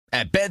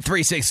At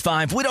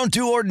Bet365, we don't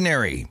do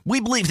ordinary. We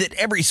believe that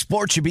every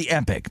sport should be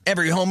epic.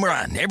 Every home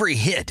run, every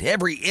hit,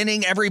 every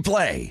inning, every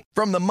play.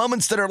 From the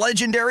moments that are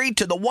legendary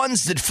to the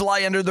ones that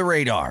fly under the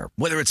radar.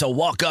 Whether it's a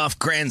walk-off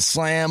grand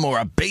slam or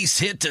a base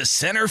hit to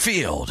center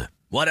field.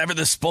 Whatever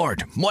the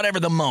sport, whatever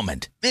the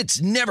moment.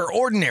 It's never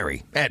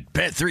ordinary at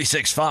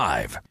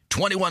Bet365.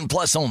 21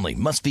 plus only.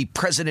 Must be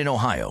present in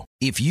Ohio.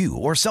 If you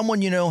or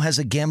someone you know has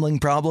a gambling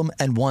problem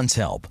and wants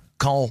help,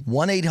 call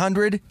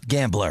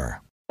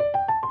 1-800-GAMBLER.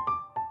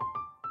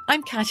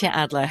 I'm Katya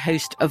Adler,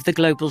 host of The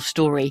Global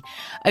Story.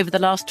 Over the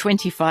last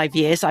 25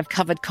 years, I've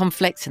covered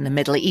conflicts in the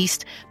Middle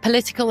East,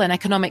 political and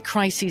economic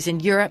crises in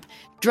Europe,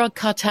 drug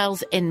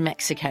cartels in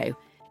Mexico.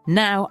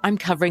 Now I'm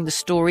covering the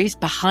stories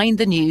behind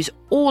the news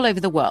all over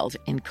the world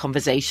in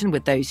conversation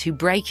with those who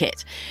break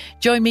it.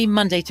 Join me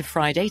Monday to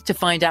Friday to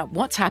find out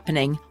what's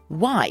happening,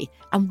 why,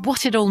 and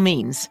what it all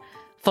means.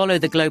 Follow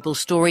The Global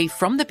Story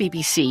from the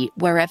BBC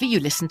wherever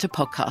you listen to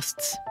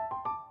podcasts.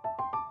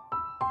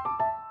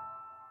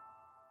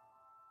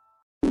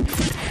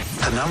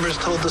 The numbers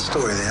told the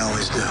story, they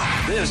always do.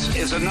 This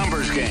is a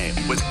numbers game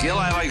with Gil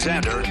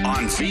Alexander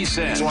on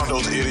VSiN. It's one of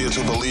those idiots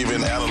who believe in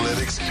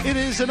analytics. It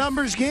is a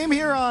numbers game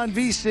here on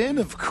VSiN.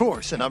 Of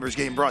course, a numbers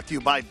game brought to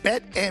you by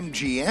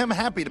BetMGM.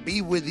 Happy to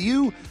be with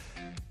you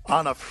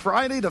on a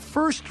Friday, the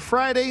first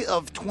Friday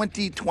of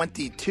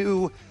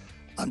 2022.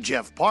 I'm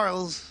Jeff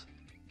Parles.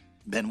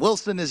 Ben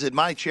Wilson is in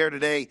my chair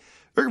today.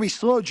 We're going to be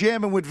slow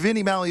jamming with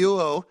Vinny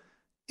Magliulo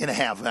in a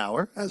half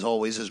hour, as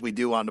always, as we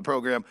do on the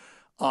program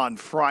on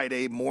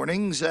Friday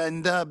mornings.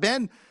 And,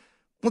 Ben,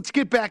 let's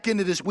get back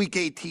into this Week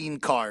 18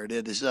 card.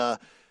 It is,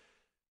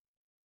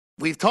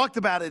 we've talked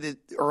about it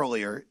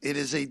earlier. It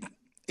is a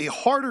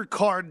harder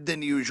card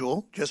than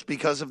usual just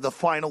because of the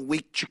final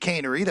week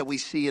chicanery that we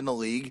see in the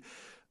league.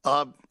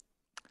 I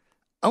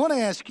want to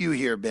ask you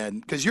here,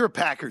 Ben, because you're a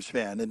Packers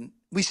fan, and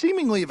we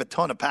seemingly have a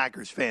ton of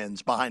Packers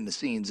fans behind the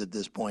scenes at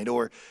this point,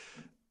 or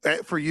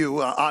for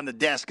you on the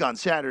desk on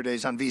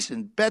Saturdays on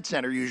VSiN Bet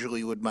Center,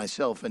 usually with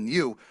myself and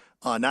you.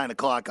 9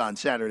 o'clock on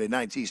Saturday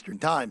nights Eastern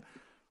time.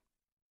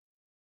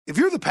 If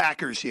you're the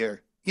Packers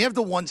here, you have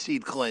the 1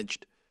 seed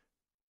clinched.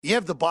 You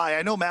have the bye.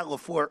 I know Matt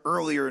LaFleur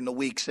earlier in the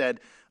week said,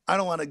 I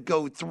don't want to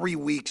go 3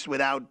 weeks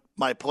without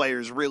my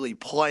players really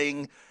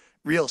playing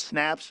real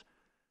snaps.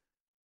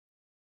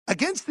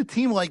 Against a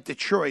team like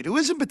Detroit, who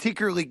isn't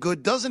particularly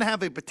good, doesn't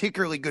have a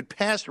particularly good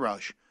pass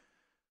rush,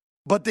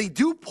 but they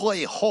do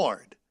play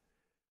hard.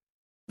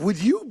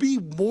 Would you be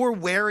more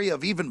wary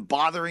of even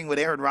bothering with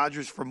Aaron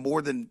Rodgers for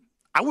more than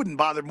I wouldn't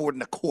bother more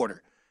than a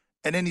quarter.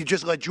 And then you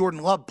just let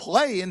Jordan Love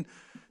play. And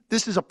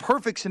this is a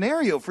perfect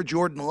scenario for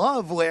Jordan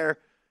Love where,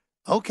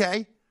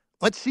 okay,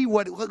 let's see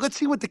what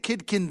the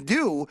kid can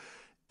do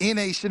in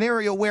a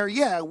scenario where,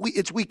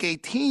 it's Week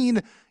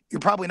 18. You're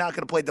probably not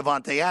going to play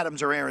Devontae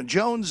Adams or Aaron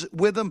Jones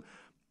with him.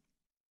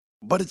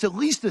 But it's at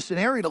least a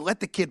scenario to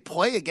let the kid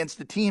play against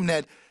a team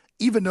that,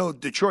 even though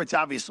Detroit's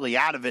obviously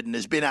out of it and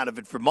has been out of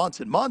it for months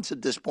and months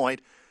at this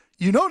point,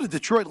 you know the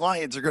Detroit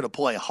Lions are going to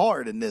play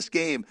hard in this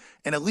game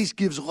and at least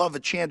gives Love a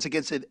chance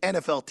against an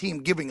NFL team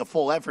giving a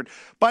full effort.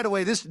 By the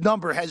way, this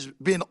number has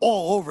been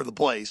all over the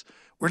place.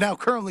 We're now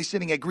currently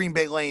sitting at Green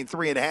Bay laying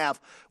 3.5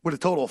 with a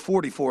total of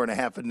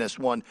 44.5 in this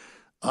one.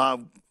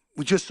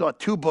 We just saw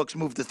 2 books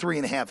move to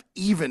 3.5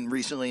 even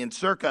recently, and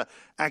Circa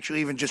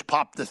actually even just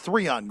popped the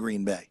 3 on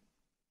Green Bay.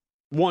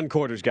 1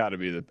 quarter's got to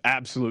be the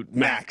absolute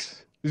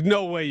max. There's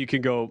no way you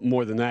can go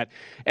more than that.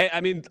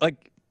 I mean,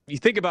 you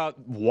think about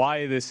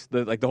why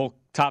the whole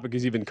topic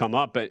has even come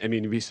up. I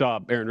mean, we saw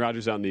Aaron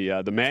Rodgers on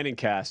the Manning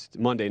cast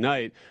Monday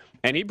night,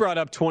 and he brought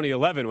up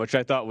 2011, which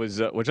I thought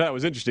was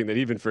interesting. That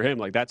even for him,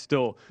 that's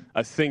still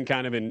a thing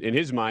kind of in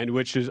his mind.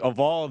 Which is, of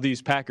all of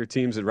these Packer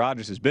teams that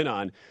Rodgers has been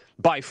on,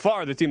 by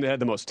far the team that had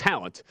the most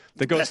talent.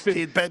 That goes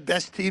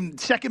best team,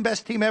 second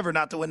best team ever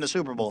not to win the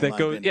Super Bowl. That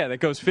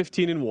goes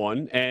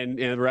 15-1, and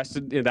the rest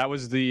of that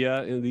was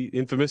the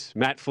infamous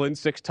Matt Flynn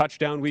 6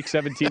 touchdown Week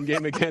 17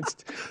 game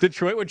against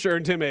Detroit, which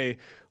earned him a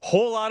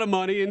whole lot of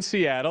money in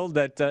Seattle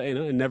that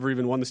and never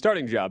even won the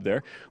starting job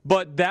there.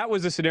 But that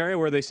was a scenario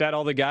where they sat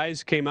all the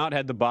guys, came out,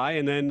 had the bye,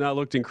 and then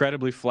looked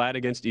incredibly flat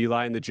against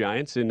Eli and the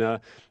Giants in a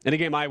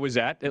game I was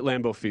at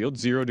Lambeau Field,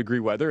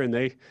 0-degree weather, and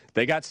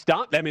they got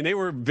stomped. I mean, they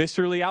were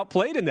viscerally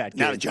outplayed in that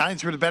game. Yeah, the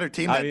Giants were the better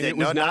team that day.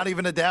 Not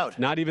even a doubt.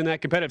 Not even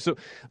that competitive. So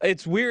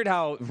it's weird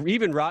how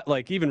even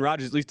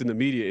Rodgers, at least in the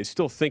media, is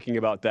still thinking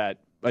about that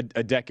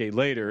a decade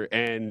later,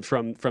 and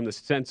from the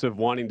sense of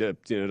wanting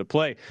to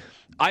play.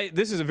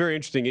 This is a very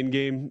interesting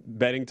in-game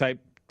betting type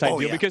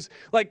deal because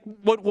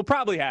what will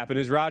probably happen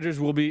is Rodgers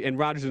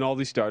and all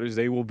these starters,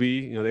 they will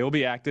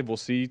be active. We'll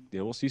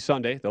see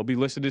Sunday. They'll be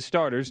listed as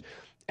starters.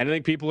 And I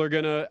think people are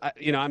going to,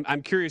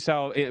 I'm curious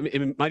how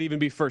it might even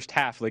be first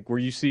half, where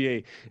you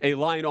see a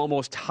line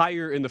almost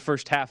higher in the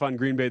first half on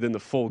Green Bay than the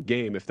full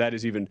game, if that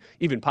is even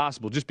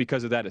possible, just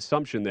because of that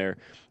assumption there,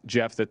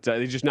 Jeff, that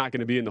they're just not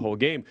going to be in the whole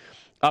game.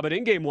 But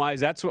in-game wise,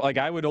 that's what,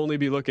 I would only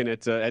be looking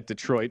at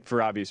Detroit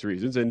for obvious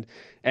reasons.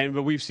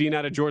 But we've seen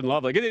out of Jordan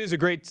Love, it is a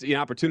great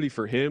opportunity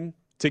for him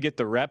to get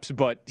the reps,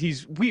 but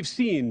we've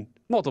seen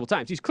multiple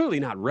times he's clearly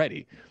not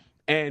ready.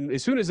 And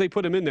as soon as they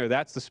put him in there,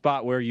 that's the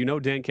spot where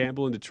Dan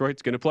Campbell in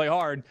Detroit's going to play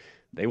hard.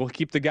 They will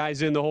keep the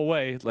guys in the whole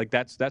way. Like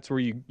that's where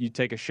you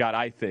take a shot,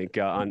 I think,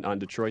 on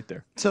Detroit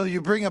there. So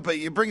you bring up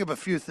a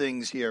few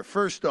things here.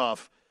 First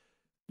off,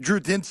 Drew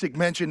Dinsick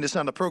mentioned this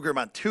on the program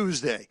on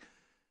Tuesday.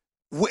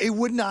 It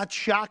would not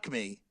shock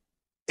me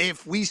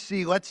if we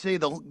see, let's say,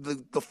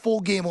 the full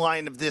game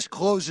line of this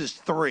closes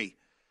 3,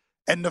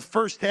 and the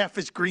first half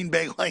is Green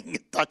Bay laying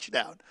a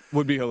touchdown.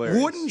 Would be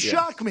hilarious. Wouldn't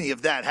shock me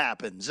if that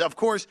happens. Of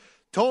course,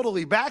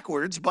 totally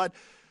backwards, but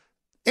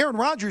Aaron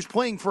Rodgers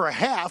playing for a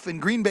half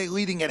and Green Bay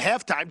leading at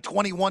halftime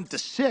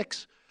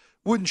 21-6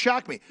 wouldn't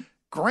shock me.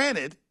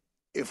 Granted,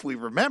 if we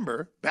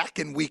remember, back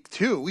in week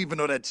 2, even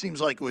though that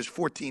seems like it was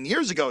 14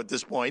 years ago at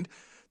this point,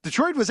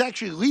 Detroit was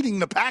actually leading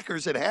the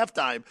Packers at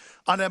halftime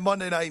on that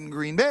Monday night in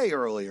Green Bay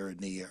earlier in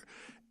the year.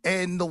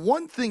 And the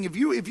one thing, if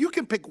you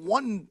can pick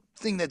one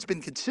thing that's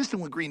been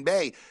consistent with Green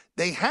Bay,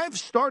 they have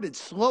started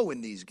slow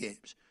in these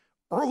games.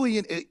 Early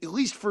in, at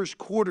least first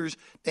quarters,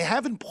 they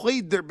haven't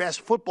played their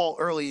best football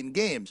early in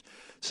games.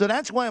 So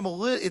that's why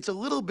it's a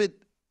little bit,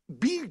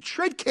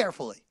 tread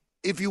carefully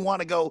if you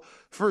want to go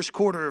first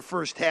quarter or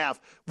first half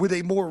with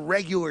a more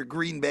regular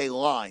Green Bay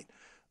line.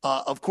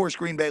 Of course,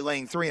 Green Bay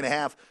laying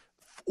 3.5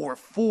 or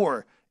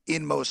 4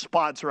 in most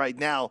spots right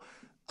now.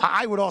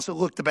 I would also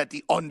look to bet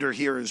the under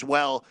here as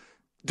well.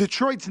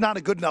 Detroit's not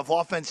a good enough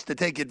offense to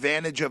take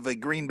advantage of a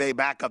Green Bay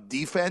backup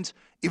defense,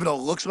 even though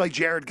it looks like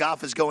Jared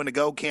Goff is going to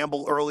go.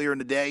 Campbell earlier in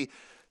the day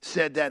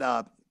said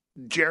that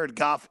Jared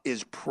Goff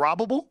is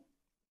probable.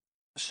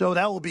 So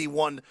that will be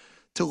one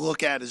to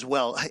look at as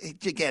well.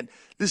 Again,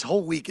 this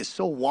whole week is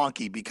so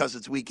wonky because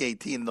it's week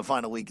 18 and the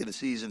final week of the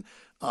season.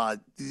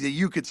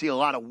 You could see a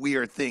lot of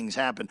weird things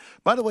happen.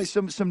 By the way,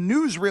 some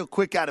news real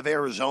quick out of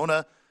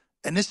Arizona,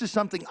 and this is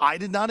something I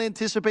did not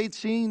anticipate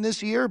seeing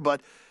this year,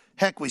 but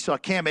heck, we saw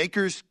Cam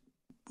Akers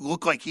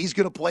look like he's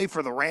going to play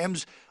for the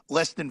Rams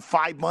less than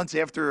 5 months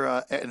after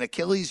an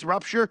Achilles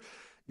rupture.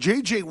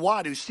 J.J.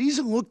 Watt, whose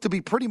season looked to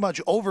be pretty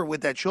much over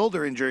with that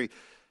shoulder injury,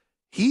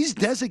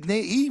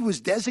 he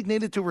was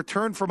designated to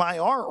return from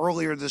IR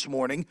earlier this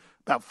morning,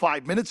 about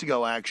 5 minutes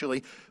ago,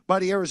 actually, by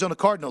the Arizona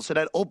Cardinals. So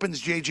that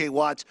opens J.J.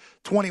 Watt's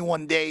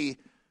 21-day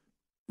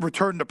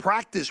return to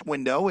practice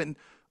window. And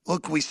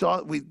look, we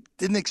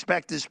didn't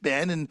expect this,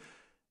 Ben, and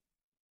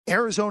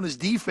Arizona's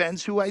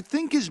defense, who I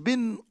think has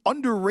been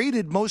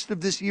underrated most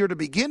of this year to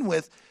begin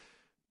with,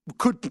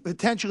 could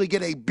potentially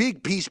get a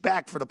big piece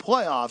back for the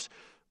playoffs,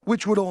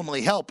 which would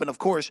only help. And, of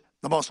course,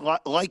 the most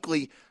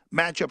likely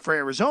matchup for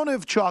Arizona,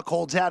 if chalk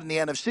holds out in the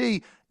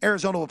NFC,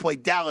 Arizona will play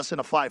Dallas in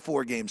a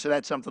 5-4 game. So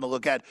that's something to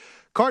look at.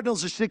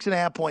 Cardinals are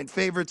 6.5-point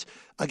favorites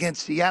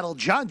against Seattle.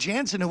 John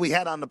Jansen, who we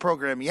had on the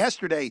program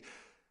yesterday,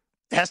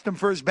 asked him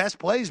for his best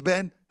plays,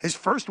 Ben. His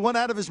first one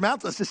out of his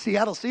mouth was the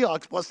Seattle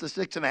Seahawks plus the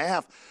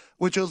 6.5,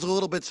 which was a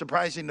little bit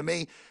surprising to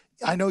me.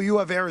 I know you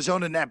have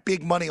Arizona in that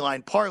big money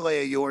line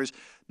parlay of yours.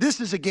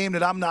 This is a game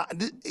that I'm not,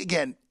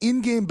 again,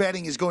 in-game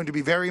betting is going to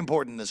be very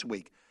important this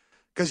week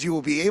because you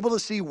will be able to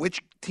see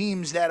which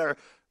teams that are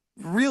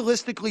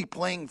realistically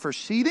playing for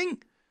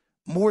seeding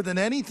more than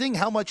anything,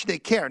 how much they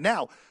care.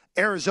 Now,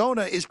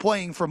 Arizona is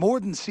playing for more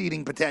than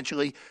seeding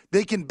potentially.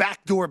 They can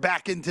backdoor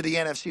back into the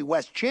NFC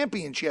West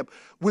Championship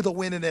with a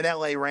win and an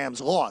LA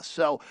Rams loss.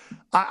 So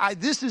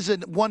this is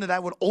one that I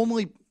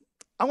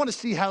want to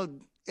see how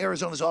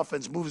Arizona's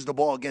offense moves the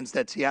ball against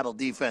that Seattle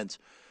defense,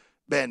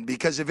 Ben,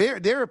 because if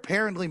they're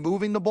apparently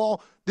moving the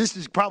ball, this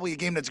is probably a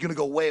game that's going to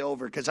go way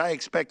over because I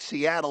expect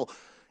Seattle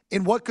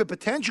in what could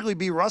potentially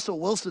be Russell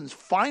Wilson's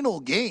final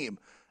game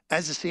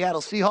as a Seattle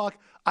Seahawk.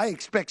 I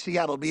expect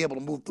Seattle to be able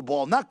to move the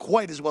ball, not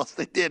quite as well as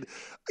they did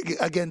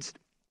against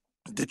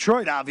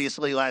Detroit,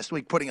 obviously, last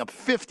week, putting up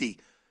 50.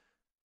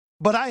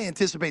 But I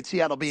anticipate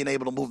Seattle being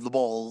able to move the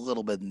ball a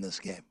little bit in this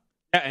game.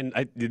 Yeah,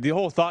 and the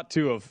whole thought,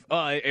 too, of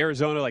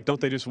Arizona, don't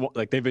they just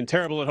they've been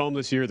terrible at home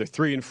this year. They're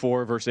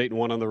 3-4 versus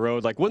 8-1 on the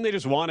road. Wouldn't they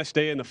just want to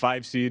stay in the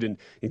 5 seed and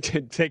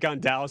take on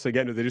Dallas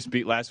again, who they just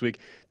beat last week?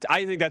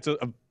 I think that's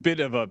a bit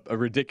of a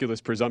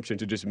ridiculous presumption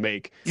to just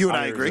make. You and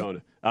I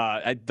Arizona.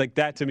 agree.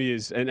 That to me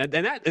is, and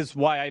that is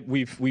why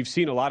we've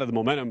seen a lot of the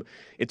momentum.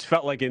 It's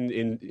felt like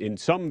in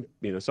some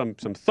some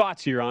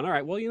thoughts here on, all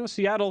right, well,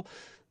 Seattle,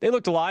 they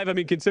looked alive. I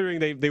mean, considering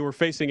they were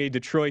facing a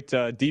Detroit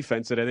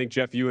defense that I think,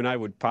 Jeff, you and I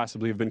would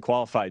possibly have been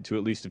qualified to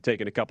at least have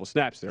taken a couple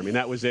snaps there. I mean,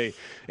 that was a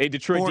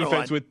Detroit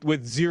defense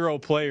with 0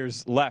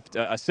 players left,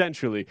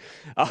 essentially.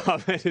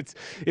 And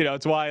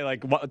it's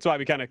why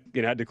we kind of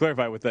had to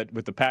clarify with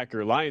the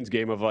Packer Lions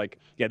game of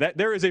that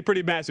there is a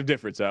pretty massive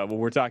difference when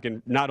we're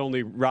talking not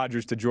only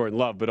Rodgers to Jordan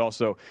Love, but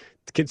also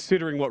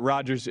considering what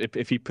Rodgers,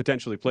 if he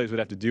potentially plays, would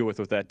have to deal with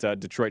that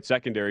Detroit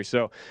secondary.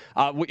 So,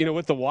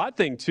 with the Watt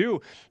thing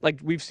too,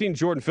 we've seen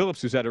Jordan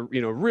Phillips, who's had a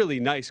really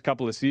nice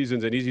couple of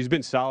seasons, and he's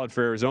been solid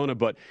for Arizona,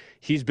 but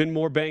he's been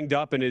more banged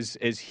up, and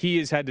as he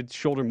has had to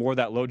shoulder more of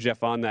that load,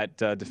 Jeff, on that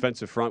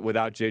defensive front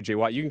without J.J.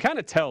 Watt, you can kind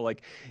of tell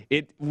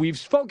we've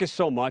focused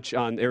so much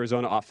on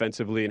Arizona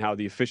offensively and how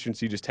the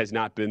efficiency just has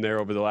not been there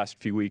over the last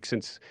few weeks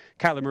since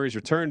Kyler Murray's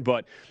return,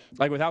 but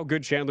with how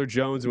good Chandler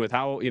Jones and with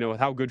how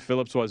how good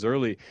Phillips was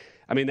early.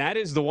 I mean, that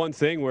is the one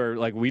thing where,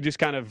 like, we just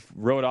kind of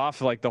wrote off,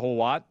 like, the whole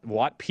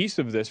Watt piece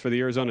of this for the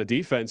Arizona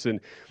defense.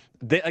 And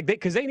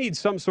because they need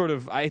some sort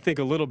of, I think,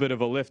 a little bit of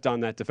a lift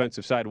on that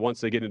defensive side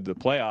once they get into the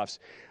playoffs.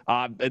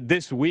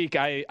 This week,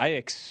 I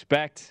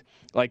expect,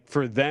 like,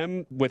 for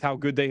them, with how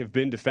good they have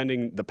been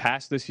defending the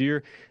pass this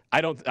year,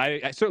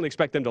 I certainly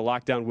expect them to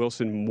lock down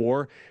Wilson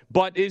more.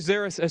 But is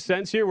there a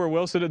sense here where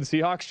Wilson and the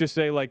Seahawks just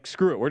say, like,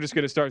 screw it, we're just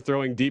going to start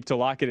throwing deep to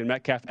Lockett and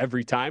Metcalf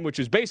every time, which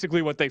is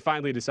basically what they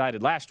finally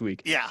decided last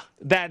week? Yeah.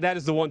 That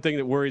is the one thing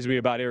that worries me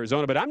about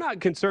Arizona. But I'm not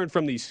concerned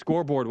from the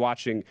scoreboard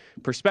watching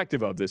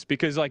perspective of this,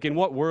 because, like, in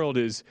what world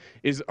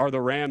are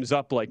the Rams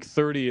up like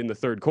 30 in the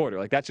third quarter?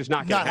 Like, that's just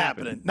not going to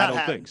happen. I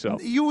don't think so.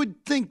 You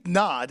would think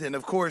not. And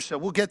of course,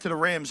 we'll get to the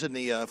Rams and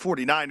the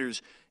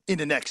 49ers in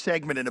the next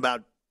segment in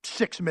about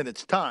 6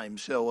 minutes time.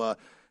 So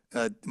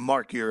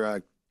mark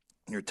your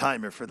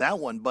timer for that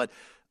one. But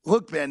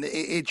look, Ben,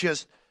 it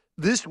just,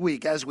 this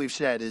week, as we've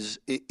said, is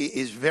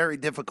very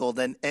difficult.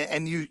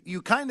 And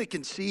you kind of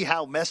can see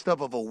how messed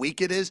up of a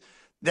week it is,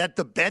 that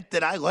the bet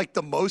that I liked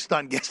the most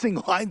on guessing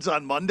lines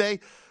on Monday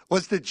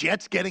was the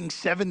Jets getting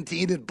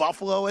 17 in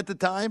Buffalo at the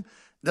time.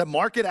 The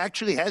market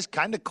actually has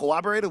kind of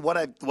corroborated what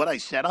I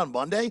said on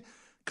Monday,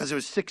 because it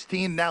was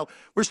 16. Now,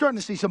 we're starting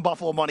to see some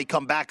Buffalo money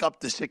come back up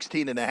to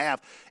 16.5.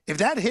 If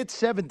that hits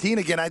 17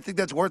 again, I think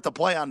that's worth the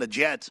play on the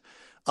Jets.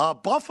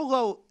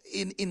 Buffalo,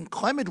 in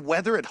inclement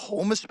weather at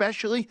home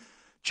especially,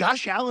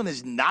 Josh Allen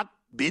has not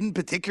been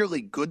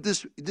particularly good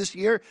this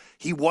year.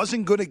 He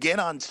wasn't good again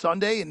on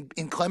Sunday in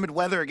inclement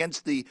weather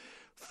against the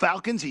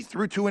Falcons. He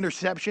threw 2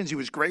 interceptions. He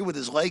was great with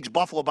his legs.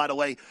 Buffalo, by the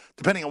way,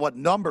 depending on what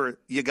number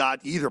you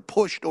got, you either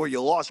pushed or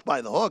you lost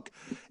by the hook.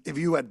 If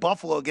you had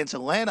Buffalo against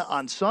Atlanta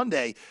on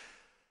Sunday,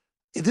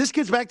 if this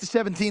gets back to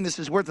 17, this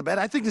is worth the bet.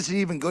 I think this is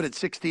even good at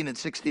 16 and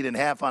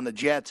 16.5 on the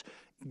Jets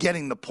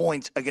getting the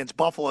points against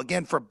Buffalo.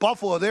 Again, for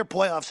Buffalo, their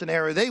playoff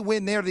scenario, they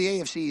win, they're the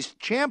AFC East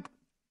champ.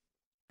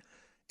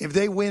 If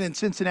they win and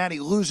Cincinnati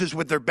loses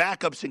with their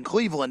backups in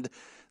Cleveland,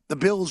 the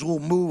Bills will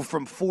move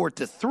from 4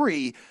 to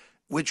 3,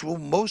 which will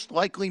most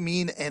likely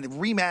mean a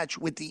rematch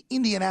with the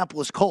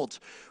Indianapolis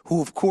Colts,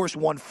 who, of course,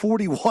 won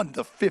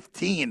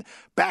 41-15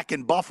 back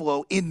in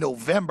Buffalo in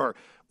November,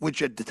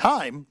 which at the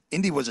time,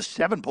 Indy was a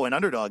 7-point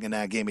underdog in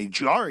that game, a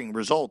jarring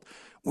result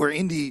where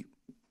Indy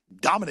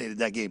dominated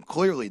that game,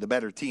 clearly the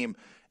better team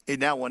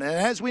in that one. And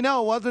as we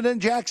know, other than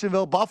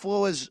Jacksonville,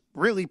 Buffalo has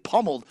really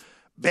pummeled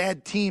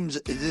bad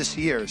teams this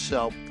year.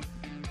 So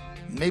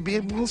maybe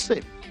we'll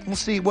see. We'll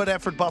see what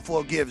effort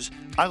Buffalo gives.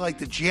 I like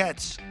the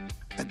Jets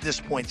at this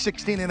point.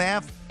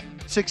 16.5,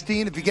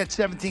 16. If you get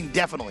 17,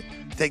 definitely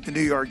take the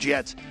New York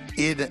Jets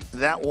in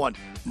that one.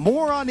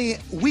 More on the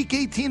Week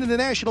 18 in the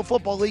National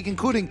Football League,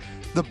 including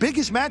the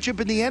biggest matchup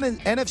in the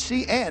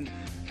NFC and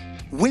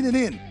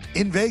winning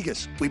in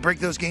Vegas. We break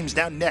those games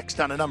down next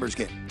on A Numbers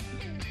Game.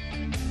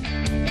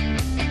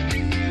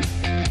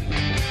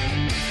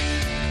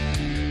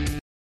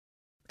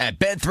 At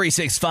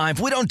Bet365,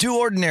 we don't do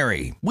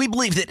ordinary. We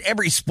believe that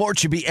every sport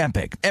should be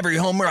epic. Every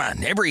home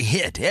run, every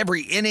hit,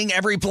 every inning,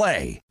 every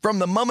play. From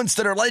the moments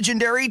that are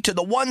legendary to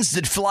the ones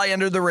that fly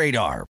under the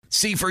radar.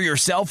 See for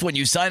yourself when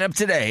you sign up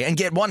today and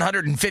get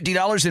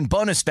 $150 in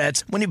bonus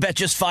bets when you bet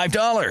just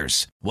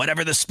 $5.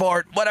 Whatever the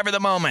sport, whatever the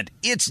moment,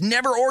 it's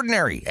never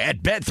ordinary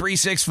at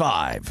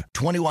Bet365.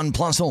 21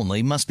 plus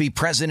only. Must be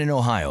present in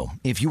Ohio.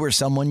 If you or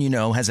someone you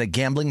know has a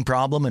gambling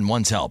problem and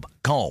wants help,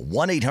 call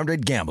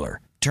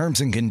 1-800-GAMBLER.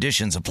 Terms and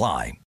conditions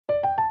apply.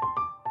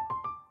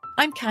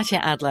 I'm Katya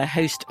Adler,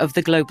 host of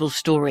The Global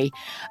Story.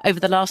 Over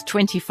the last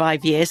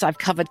 25 years, I've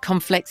covered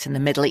conflicts in the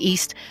Middle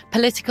East,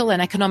 political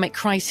and economic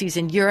crises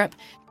in Europe,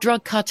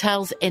 drug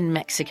cartels in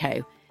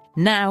Mexico.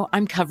 Now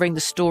I'm covering the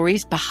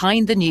stories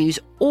behind the news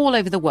all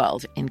over the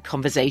world in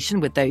conversation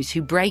with those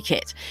who break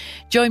it.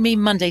 Join me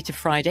Monday to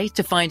Friday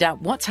to find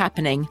out what's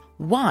happening,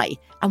 why,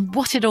 and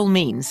what it all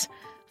means.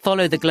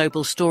 Follow The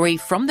Global Story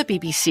from the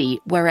BBC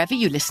wherever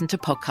you listen to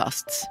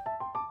podcasts.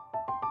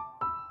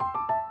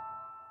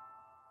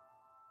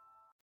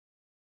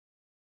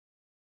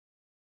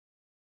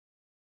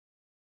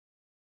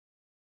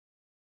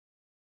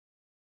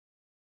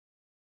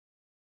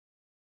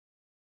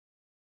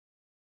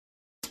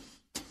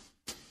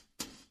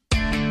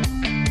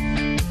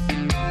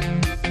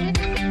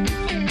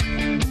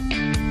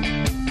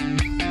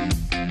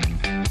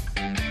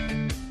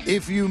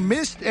 If you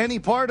missed any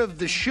part of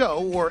the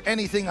show or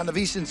anything on the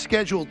VSiN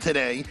schedule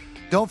today,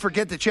 don't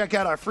forget to check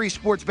out our free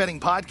sports betting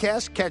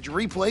podcast. Catch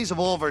replays of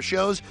all of our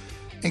shows,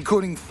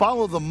 including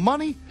Follow the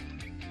Money,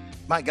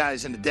 My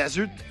Guys in the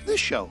Desert,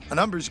 this show, A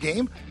Numbers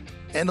Game,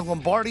 and the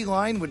Lombardi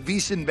Line with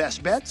VSiN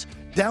Best Bets.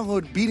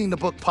 Download Beating the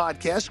Book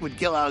podcast with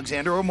Gil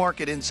Alexander or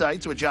Market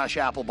Insights with Josh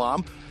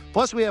Applebaum.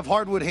 Plus, we have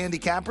Hardwood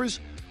Handicappers,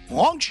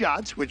 Long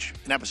Shots, which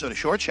an episode of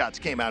Short Shots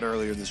came out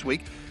earlier this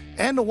week,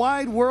 and The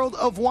Wide World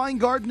of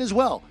Weingarten as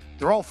well.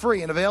 They're all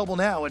free and available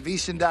now at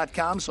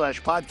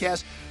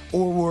vsin.com/podcast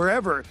or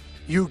wherever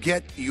you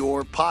get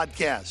your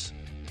podcasts.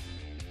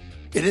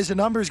 It is A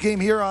Numbers Game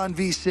here on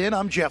VSiN.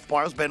 I'm Jeff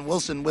Parles. Ben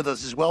Wilson with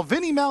us as well.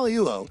 Vinny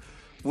Magliulo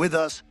with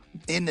us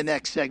in the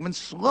next segment.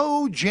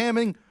 Slow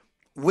jamming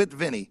with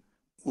Vinny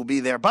will be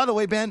there. By the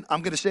way, Ben,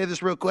 I'm going to say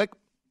this real quick.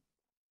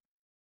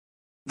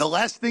 The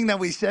last thing that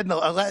we said,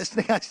 I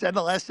said in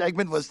the last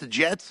segment was the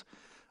Jets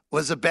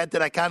was a bet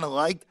that I kind of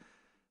liked.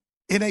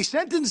 In a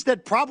sentence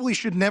that probably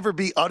should never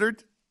be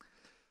uttered,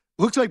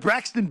 looks like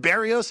Braxton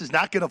Berrios is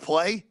not going to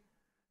play.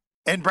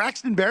 And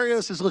Braxton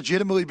Berrios has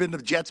legitimately been the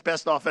Jets'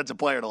 best offensive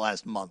player the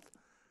last month.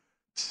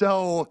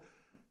 So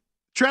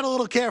tread a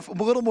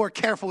little more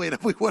carefully than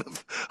we would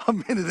have a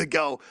minute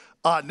ago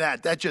on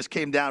that. That just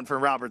came down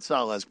from Robert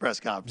Saleh's press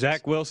conference.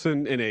 Zach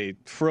Wilson in a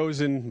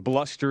frozen,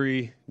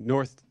 blustery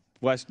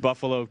Northwest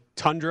Buffalo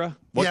tundra.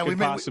 What could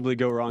possibly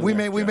go wrong? We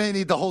may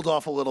need to hold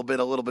off a little bit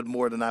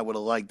more than I would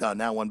have liked on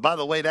that one. By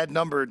the way,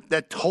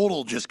 that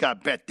total just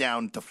got bet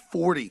down to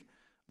 40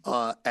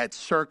 at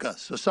Circa.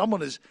 So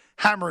someone is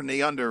hammering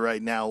the under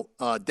right now,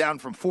 down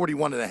from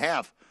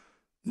 41.5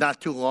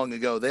 not too long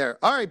ago there.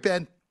 All right,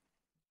 Ben.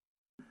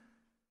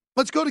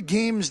 Let's go to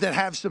games that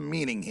have some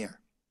meaning here.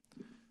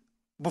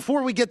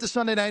 Before we get to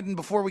Sunday night and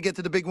before we get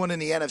to the big one in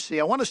the NFC,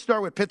 I want to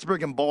start with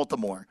Pittsburgh and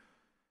Baltimore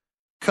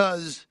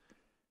because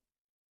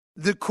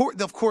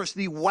of course,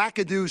 the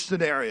wackadoo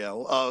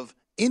scenario of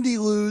Indy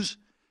lose,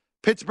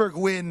 Pittsburgh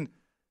win,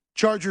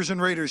 Chargers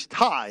and Raiders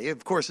tie,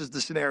 of course, is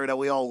the scenario that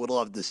we all would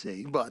love to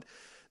see. But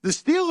the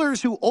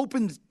Steelers, who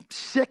opened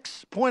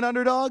 6-point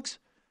underdogs,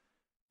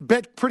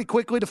 bet pretty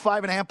quickly to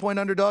 5.5-point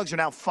underdogs, are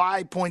now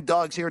 5-point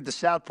dogs here at the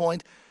South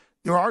Point.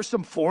 There are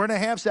some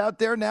 4.5s out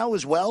there now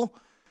as well.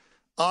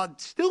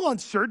 Still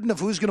uncertain of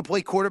who's going to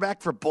play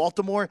quarterback for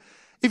Baltimore.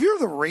 If you're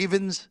the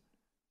Ravens,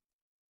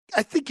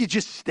 I think you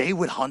just stay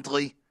with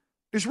Huntley.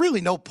 There's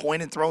really no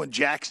point in throwing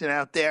Jackson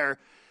out there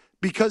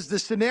because the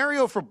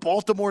scenario for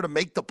Baltimore to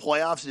make the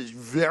playoffs is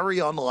very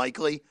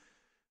unlikely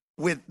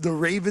with the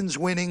Ravens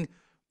winning,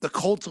 the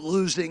Colts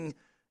losing,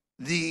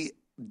 the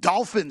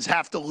Dolphins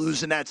have to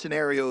lose in that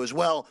scenario as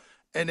well,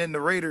 and then the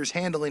Raiders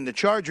handling the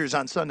Chargers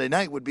on Sunday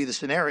night would be the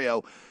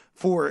scenario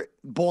for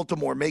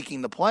Baltimore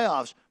making the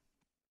playoffs.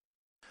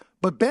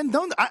 But Ben,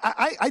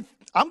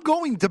 I'm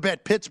going to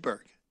bet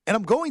Pittsburgh, and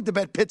I'm going to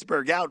bet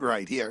Pittsburgh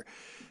outright here,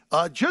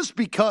 just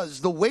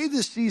because the way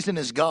this season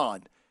has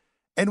gone,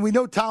 and we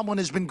know Tomlin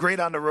has been great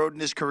on the road in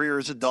his career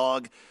as a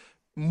dog,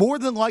 more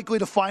than likely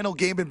the final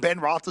game in Ben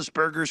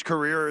Roethlisberger's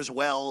career as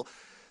well.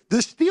 The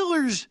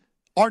Steelers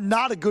are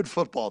not a good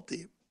football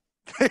team.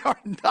 They are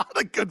not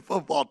a good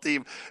football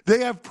team.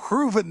 They have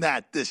proven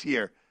that this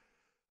year.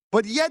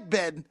 But yet,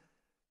 Ben,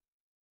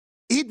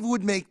 it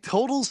would make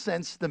total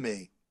sense to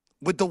me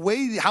with the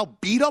way how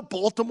beat up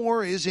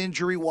Baltimore is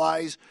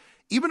injury-wise.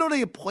 Even though they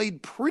have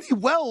played pretty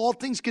well, all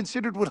things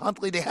considered with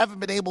Huntley, they haven't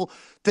been able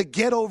to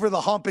get over the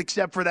hump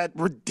except for that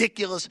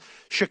ridiculous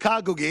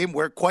Chicago game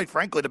where, quite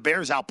frankly, the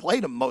Bears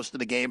outplayed them most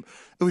of the game.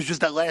 It was just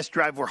that last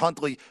drive where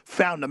Huntley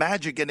found the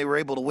magic and they were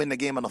able to win the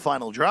game on the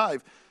final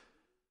drive.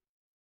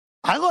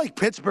 I like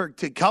Pittsburgh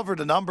to cover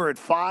the number at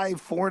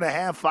 5,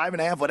 4.5,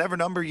 5.5, whatever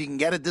number you can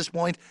get at this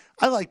point.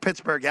 I like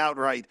Pittsburgh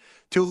outright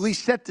to at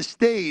least set the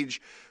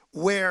stage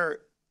where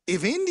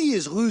if Indy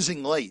is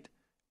losing late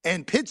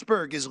and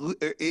Pittsburgh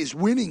is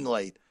winning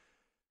late,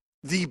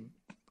 the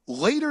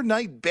later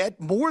night bet,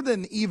 more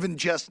than even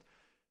just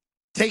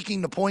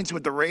taking the points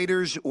with the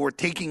Raiders or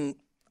taking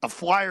a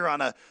flyer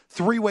on a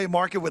three-way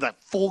market with a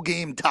full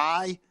game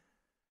tie,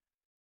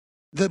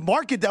 the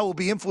market that will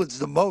be influenced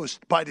the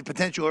most by the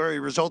potential early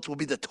results will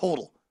be the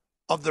total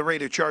of the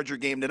Raider-Charger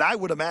game that I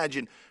would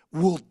imagine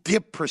will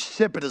dip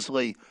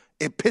precipitously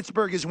if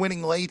Pittsburgh is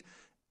winning late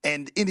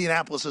and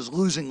Indianapolis is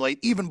losing late,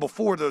 even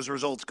before those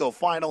results go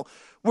final,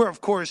 where, of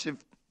course, if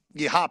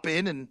you hop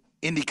in and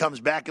Indy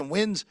comes back and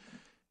wins,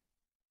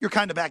 you're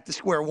kind of back to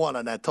square one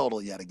on that total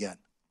yet again.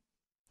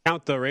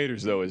 Count the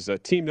Raiders, though, as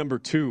team number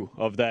 2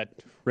 of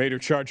that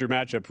Raider-Charger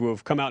matchup who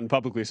have come out and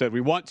publicly said,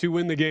 we want to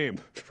win the game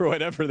for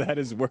whatever that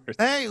is worth.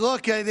 Hey,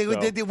 look,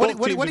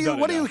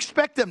 what do you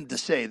expect them to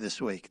say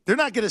this week? They're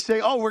not going to say,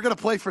 oh, we're going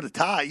to play for the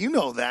tie. You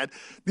know that.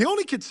 The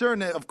only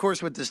concern, of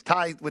course, with this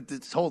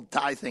whole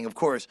tie thing, of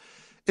course,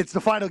 it's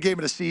the final game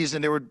of the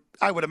season.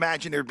 I would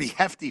imagine there'd be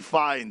hefty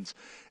fines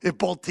if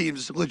both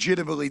teams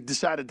legitimately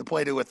decided to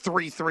play to a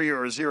 3-3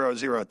 or a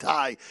 0-0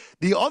 tie.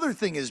 The other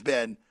thing has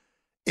been,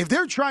 if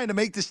they're trying to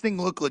make this thing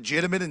look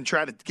legitimate and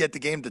try to get the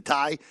game to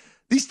tie,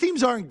 these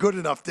teams aren't good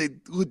enough to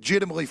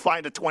legitimately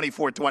find a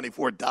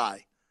 24-24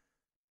 tie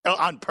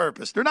on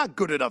purpose. They're not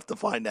good enough to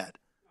find that.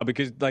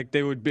 Because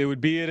it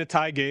would be at a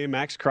tie game.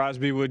 Max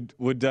Crosby would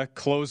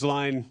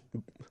clothesline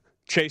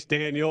Chase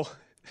Daniel.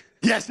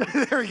 Yes,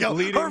 there we go.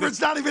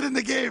 Herbert's not even in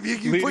the game.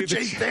 You put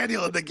Chase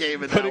Daniel in the game.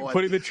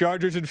 Putting the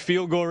Chargers in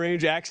field goal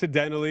range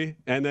accidentally,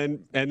 and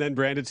then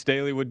Brandon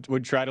Staley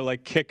would try to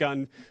kick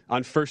on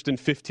 1st and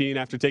 15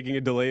 after taking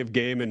a delay of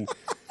game, and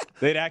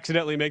they'd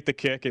accidentally make the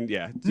kick, and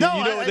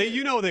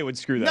they would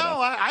screw that up.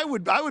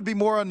 I would be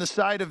more on the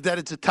side of that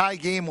it's a tie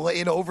game late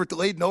in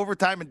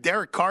overtime, and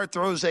Derek Carr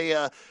throws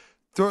a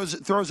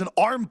throws an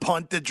arm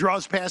punt that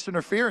draws pass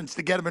interference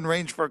to get him in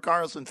range for a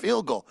Carlson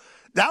field goal.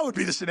 That would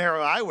be the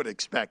scenario I would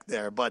expect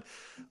there. But,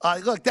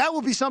 look, that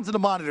will be something to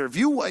monitor. If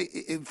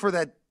you for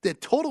that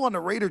total on the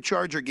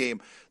Raider-Charger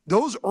game,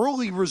 those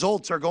early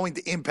results are going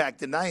to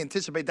impact, and I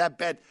anticipate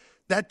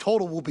that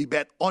total will be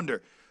bet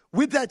under.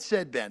 With that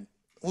said, Ben,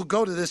 we'll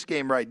go to this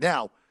game right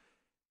now.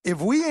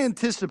 If we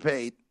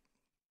anticipate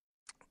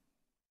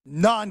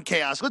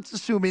non-chaos, let's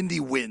assume Indy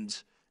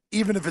wins,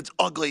 even if it's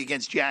ugly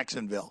against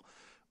Jacksonville,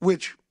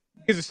 which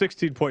is a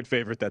 16-point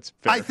favorite. That's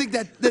fair. I think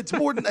that's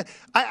more than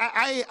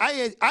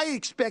I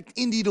expect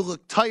Indy to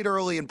look tight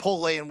early and pull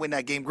away and win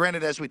that game.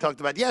 Granted, as we talked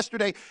about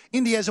yesterday,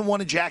 Indy hasn't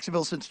won in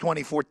Jacksonville since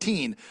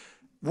 2014.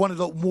 One of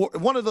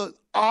the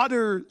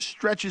odder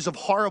stretches of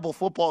horrible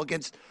football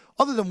against,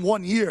 other than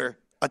 1 year,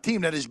 a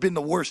team that has been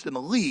the worst in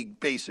the league,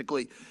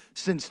 basically,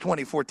 since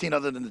 2014,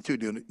 other than the two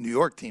New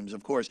York teams,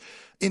 of course.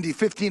 Indy,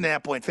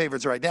 15.5-point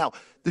favorites right now.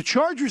 The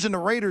Chargers and the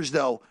Raiders,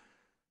 though,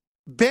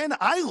 Ben,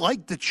 I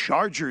like the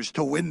Chargers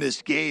to win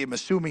this game,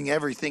 assuming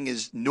everything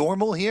is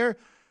normal here.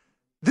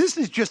 This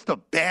is just a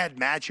bad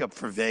matchup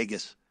for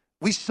Vegas.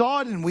 We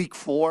saw it in Week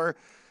 4.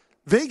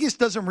 Vegas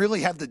doesn't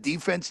really have the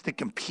defense to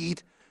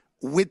compete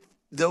with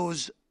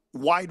those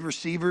wide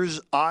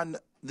receivers on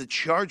the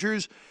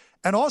Chargers.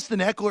 And Austin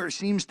Eckler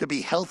seems to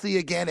be healthy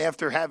again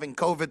after having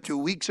COVID 2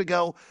 weeks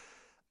ago.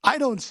 I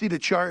don't see the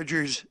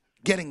Chargers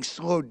getting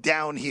slowed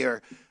down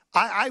here.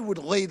 I would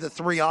lay the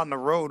 3 on the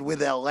road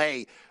with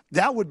L.A.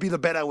 That would be the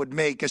bet I would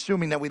make,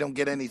 assuming that we don't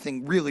get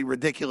anything really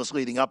ridiculous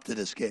leading up to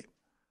this game.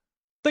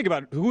 Think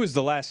about who is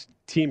the last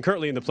team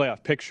currently in the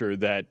playoff picture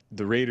that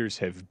the Raiders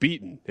have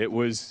beaten. It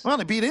was... Well,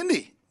 they beat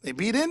Indy.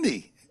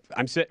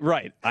 I'm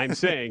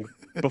saying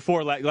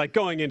before, like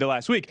going into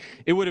last week,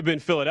 it would have been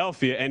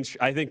Philadelphia. And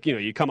I think,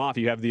 you come off,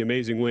 you have the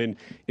amazing win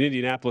in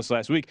Indianapolis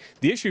last week.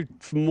 The issue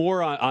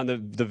more on the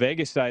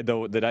Vegas side,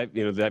 though, that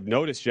I've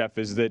noticed, Jeff,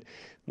 is that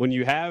when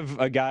you have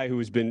a guy who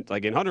has been,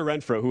 like in Hunter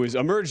Renfrow, who has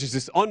emerged as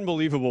this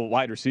unbelievable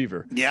wide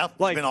receiver. Yeah, it's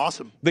been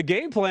awesome. The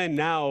game plan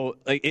now,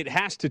 it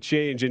has to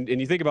change. And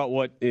you think about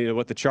what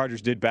the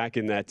Chargers did back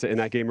in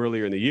that game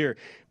earlier in the year.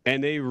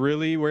 And they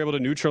really were able to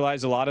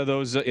neutralize a lot of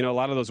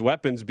those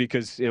weapons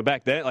because,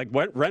 back then, like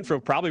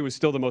Renfrow probably was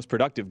still the most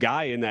productive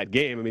guy in that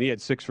game. I mean, he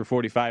had 6 for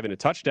 45 and a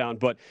touchdown,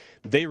 but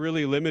they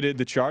really limited,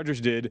 the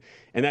Chargers did,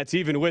 and that's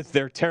even with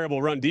their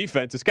terrible run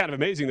defense. It's kind of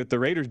amazing that the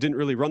Raiders didn't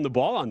really run the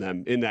ball on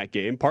them in that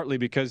game, partly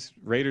because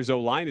Raiders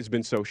O-line has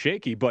been so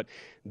shaky, but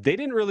they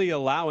didn't really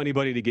allow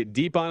anybody to get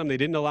deep on them. They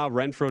didn't allow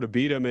Renfrow to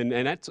beat him,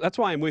 and that's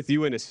why I'm with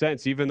you in a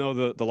sense, even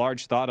though the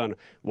large thought on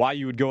why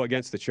you would go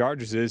against the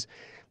Chargers is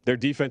their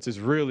defense has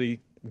really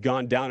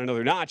gone down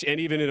another notch,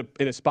 and even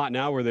in a spot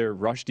now where their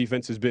rush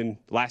defense has been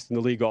last in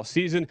the league all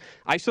season.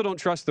 I still don't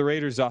trust the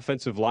Raiders'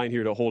 offensive line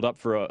here to hold up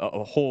for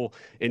a whole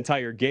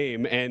entire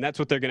game, and that's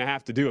what they're going to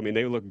have to do. I mean,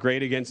 they look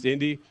great against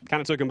Indy,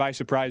 kind of took them by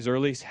surprise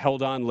early,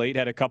 held on late,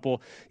 had a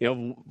couple,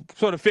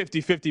 sort of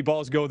 50-50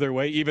 balls go their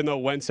way, even though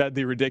Wentz had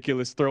the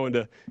ridiculous throw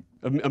into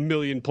a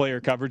million player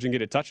coverage and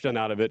get a touchdown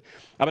out of it.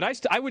 But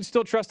I would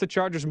still trust the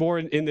Chargers more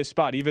in this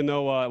spot, even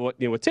though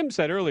what Tim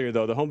said earlier,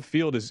 though, the home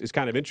field is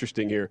kind of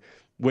interesting here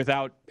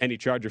without any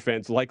Charger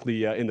fans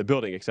likely in the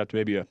building, except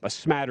maybe a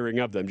smattering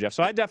of them, Jeff.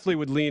 So I definitely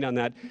would lean on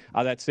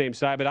that same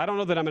side, but I don't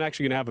know that I'm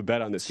actually going to have a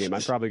bet on this game.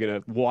 I'm probably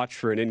going to watch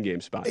for an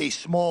in-game spot. A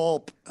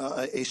small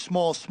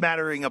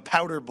smattering of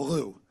powder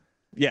blue.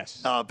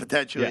 Yes.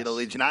 Potentially at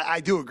Allegiant.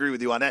 I do agree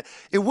with you on that.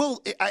 It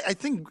will, I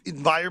think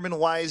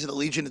environment-wise at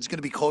Allegiant, it's going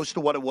to be close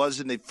to what it was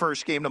in the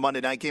first game, the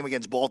Monday night game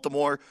against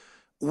Baltimore,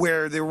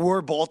 where there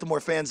were Baltimore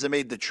fans that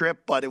made the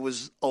trip, but it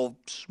was a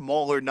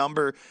smaller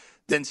number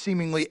than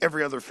seemingly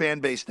every other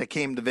fan base that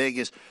came to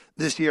Vegas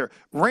this year.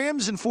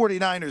 Rams and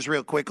 49ers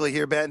real quickly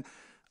here, Ben.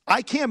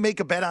 I can't make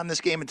a bet on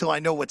this game until I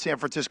know what San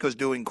Francisco's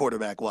doing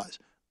quarterback-wise.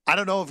 I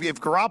don't know if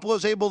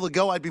Garoppolo's able to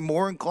go, I'd be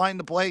more inclined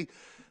to play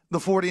the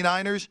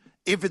 49ers.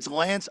 If it's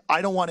Lance,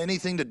 I don't want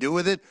anything to do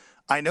with it.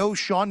 I know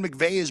Sean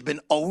McVay has been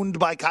owned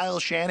by Kyle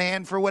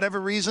Shanahan for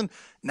whatever reason.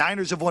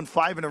 Niners have won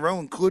 5 in a row,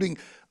 including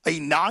a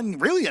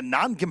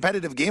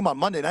non-competitive game on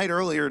Monday night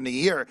earlier in the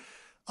year.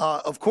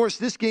 Of course,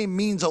 this game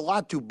means a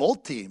lot to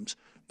both teams.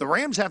 The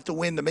Rams have to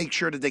win to make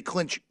sure that they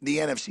clinch the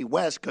NFC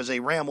West, because a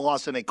Ram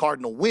loss and a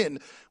Cardinal win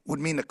would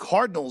mean the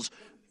Cardinals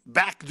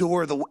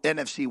backdoor the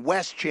NFC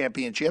West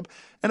championship.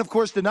 And, of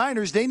course, the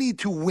Niners, they need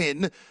to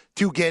win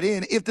to get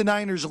in. If the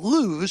Niners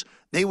lose,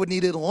 they would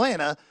need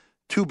Atlanta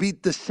to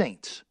beat the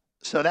Saints.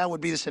 So that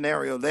would be the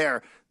scenario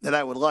there that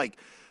I would like.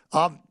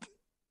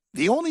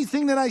 The only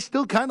thing that I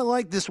still kind of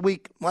like this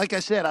week, like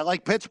I said, I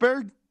like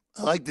Pittsburgh.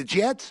 I like the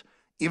Jets,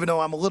 even though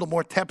I'm a little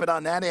more tepid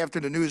on that after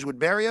the news with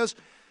Berrios.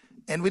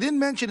 And we didn't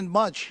mention it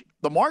much.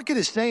 The market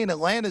is saying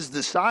Atlanta's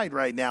the side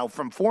right now,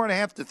 from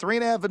 4.5 to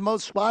 3.5 in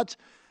most spots.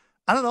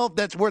 I don't know if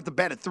that's worth a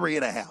bet at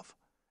 3.5,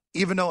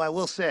 even though I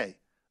will say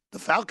the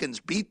Falcons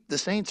beat the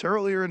Saints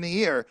earlier in the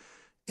year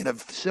in a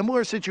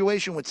similar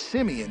situation with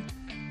Simeon.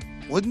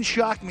 Wouldn't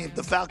shock me if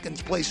the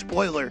Falcons play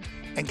spoiler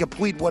and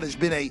complete what has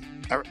been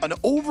an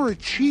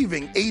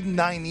overachieving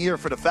 8-9 year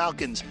for the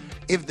Falcons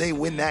if they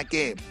win that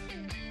game.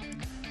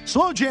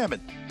 Slow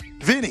jamming.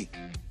 Vinny,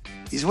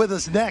 he's with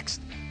us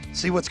next.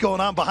 See what's going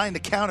on behind the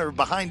counter,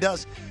 behind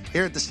us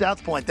here at the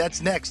South Point.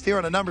 That's next here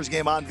on A Numbers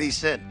Game on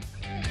VSiN.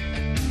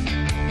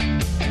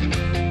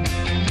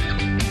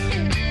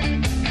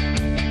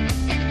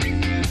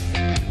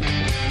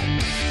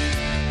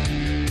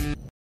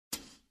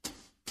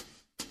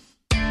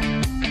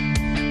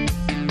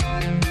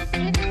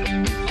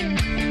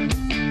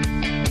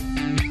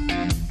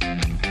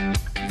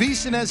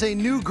 VSiN has a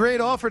new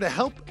great offer to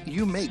help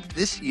you make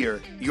this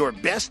year your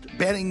best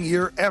betting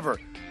year ever.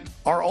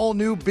 Our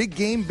all-new Big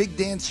Game Big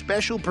Dance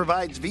special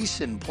provides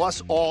VSiN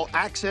Plus all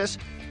access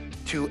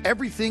to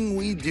everything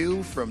we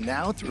do from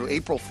now through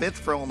April 5th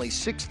for only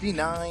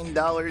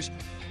 $69.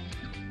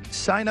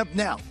 Sign up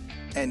now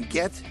and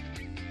get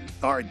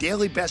our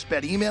daily best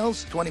bet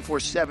emails,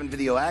 24/7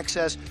 video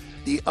access,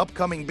 the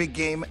upcoming big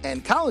game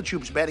and college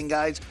hoops betting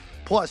guides,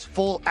 plus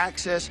full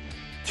access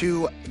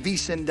to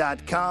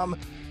VSiN.com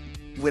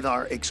with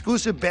our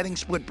exclusive betting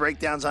split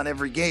breakdowns on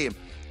every game.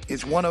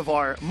 It's one of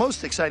our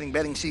most exciting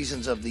betting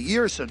seasons of the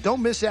year, so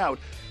don't miss out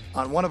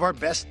on one of our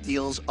best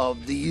deals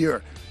of the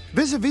year.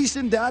 Visit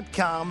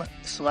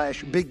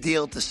VSiN.com/big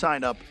deal to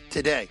sign up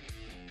today.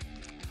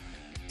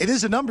 It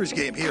is a numbers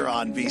game here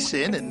on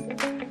VSiN,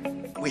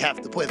 and we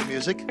have to play the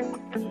music.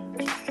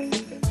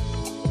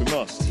 We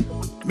must.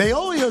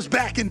 Maolio's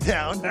back in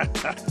town.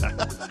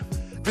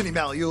 Vinny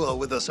Magliulo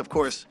with us, of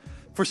course,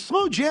 for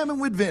Slow Jamming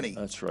with Vinny.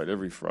 That's right,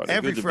 every Friday.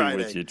 Every good to Friday.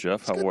 be with you,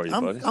 Jeff. How are you,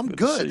 buddy? I'm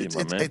good.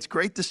 It's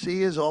great to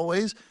see you as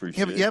always.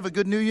 You have a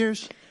good New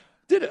Year's?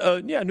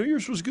 Yeah, New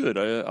Year's was good.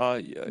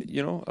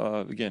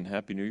 Again,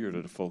 Happy New Year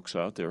to the folks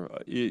out there.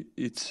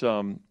 It's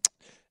and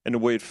the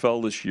way it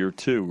fell this year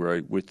too,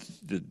 right?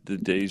 With the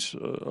days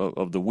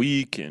of the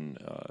week and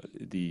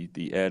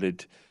the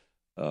added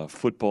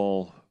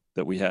football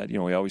that we had. You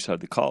know, we always had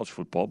the college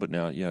football, but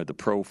now you had the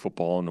pro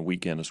football on the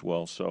weekend as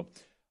well. So.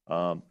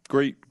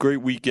 Great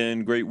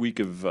weekend, great week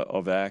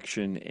of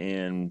action,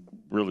 and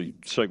really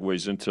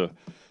segues into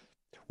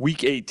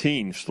week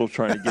 18. Still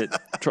trying to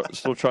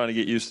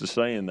get used to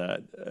saying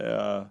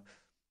that.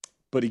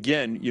 But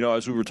again, you know,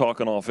 as we were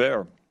talking off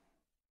air,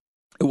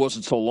 it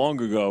wasn't so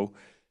long ago,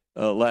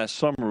 last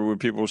summer, when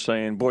people were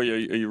saying, "Boy, are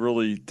you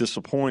really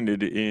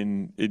disappointed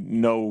in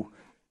no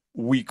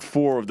week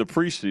 4 of the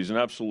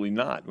preseason?" Absolutely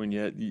not. When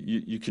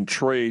you can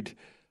trade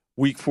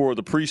week 4 of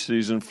the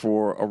preseason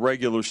for a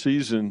regular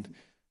season.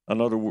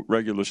 Another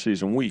regular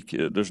season week,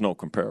 there's no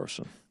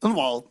comparison.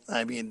 Well,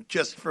 I mean,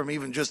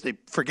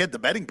 forget the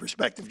betting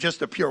perspective,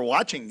 just a pure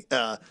watching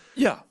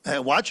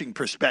watching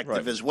perspective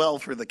right. as well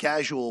for the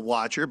casual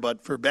watcher.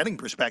 But for betting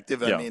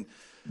perspective, I mean,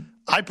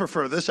 I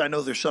prefer this. I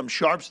know there's some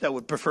sharps that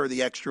would prefer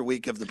the extra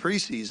week of the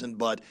preseason,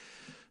 but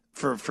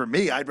for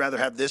me, I'd rather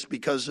have this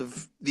because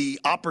of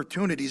the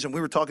opportunities. And we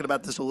were talking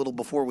about this a little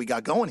before we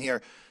got going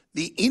here.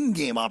 The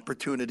in-game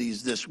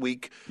opportunities this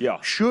week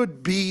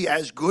should be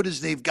as good as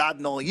they've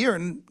gotten all year,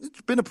 and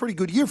it's been a pretty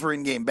good year for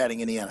in-game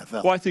betting in the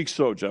NFL. Well, I think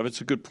so, Jeff.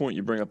 It's a good point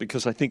you bring up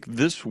because I think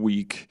this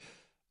week,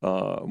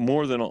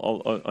 more than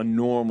a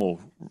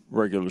normal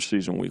regular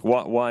season week,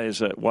 why is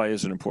that? Why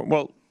is it important?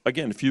 Well,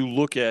 again, if you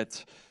look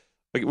at,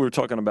 like we were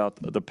talking about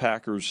the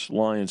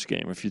Packers-Lions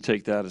game, if you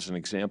take that as an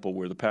example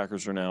where the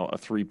Packers are now a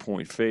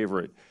 3-point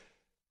favorite,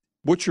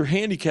 what you're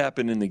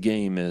handicapping in the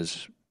game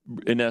is,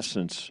 in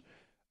essence,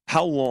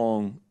 how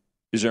long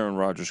is Aaron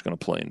Rodgers going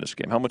to play in this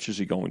game? How much is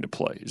he going to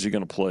play? Is he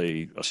going to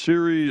play a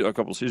series, a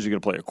couple of series? Is he going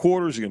to play a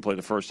quarter? Is he going to play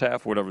the first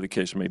half? Whatever the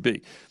case may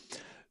be.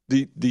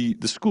 The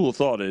school of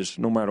thought is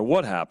no matter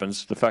what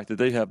happens, the fact that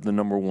they have the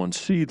number 1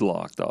 seed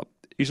locked up,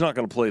 he's not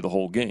going to play the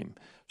whole game.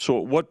 So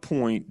at what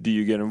point do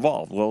you get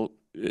involved? Well,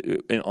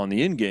 on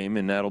the in game,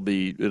 and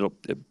it'll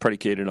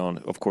predicated on,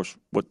 of course,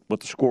 what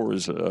the score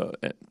is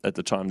at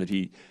the time that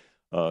he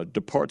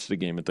departs the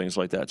game and things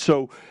like that.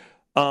 So.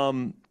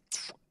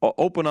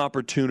 Open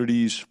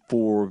opportunities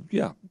for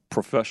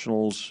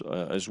professionals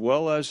as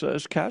well as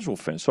casual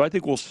fans. So I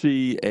think we'll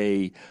see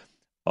a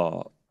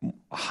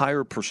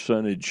higher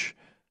percentage,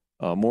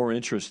 more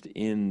interest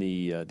in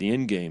the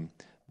end game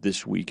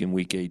this week in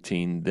Week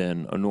 18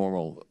 than a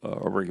normal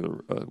a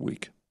regular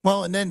week.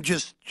 Well, and then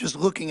just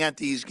looking at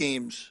these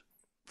games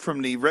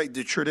from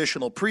the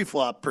traditional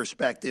pre-flop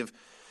perspective,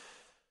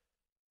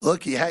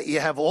 look, you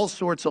have all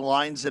sorts of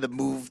lines that have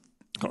moved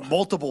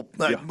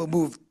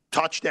moved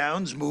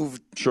touchdowns,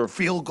 moved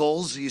field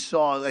goals. You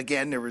saw,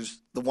 again, there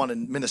was the one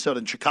in Minnesota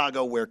and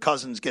Chicago where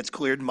Cousins gets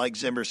cleared and Mike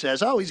Zimmer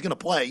says, he's going to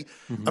play,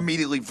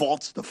 immediately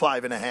vaults to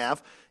 5.5.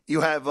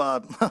 You have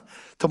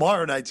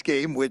tomorrow night's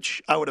game,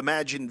 which I would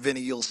imagine, Vinny,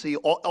 you'll see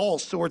all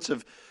sorts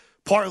of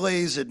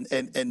parlays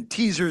and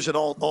teasers and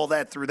all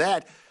that through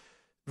that.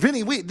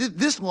 Vinny,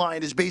 this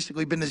line has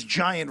basically been this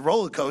giant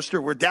roller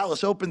coaster where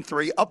Dallas opened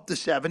 3, up to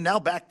 7,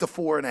 now back to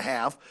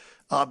 4.5.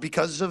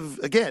 Because of,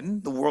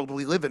 again, the world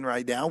we live in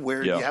right now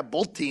where you have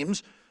both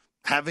teams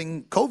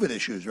having COVID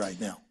issues right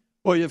now.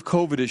 Well, you have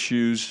COVID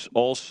issues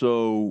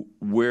also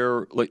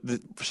where,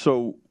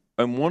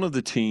 and one of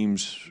the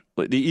teams,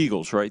 like the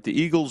Eagles, right? The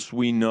Eagles,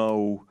 we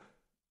know,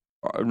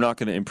 are not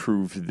going to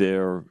improve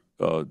their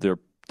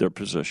their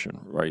position,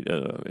 right?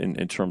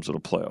 In terms of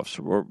the playoffs,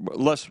 or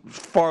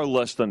far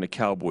less than the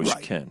Cowboys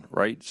can,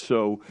 right?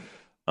 So,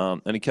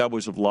 and the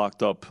Cowboys have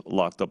locked up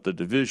the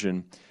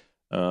division.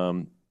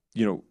 And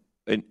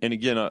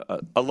again,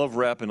 I love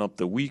wrapping up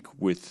the week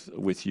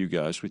with you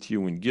guys, with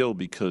you and Gil,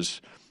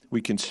 because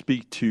we can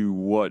speak to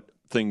what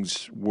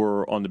things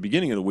were on the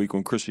beginning of the week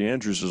when Chrissy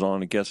Andrews is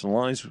on and Guessing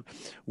Lines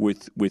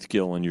with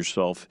Gil and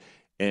yourself,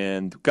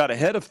 and got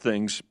ahead of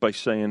things by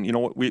saying, you know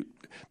what,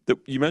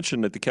 you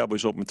mentioned that the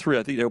Cowboys opened 3.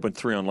 I think they opened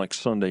 3 on like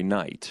Sunday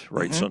night,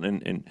 right?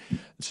 Mm-hmm.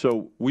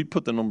 So we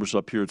put the numbers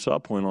up here at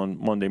South Point on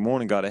Monday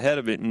morning, got ahead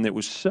of it, and it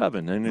was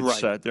 7, and it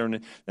sat there, and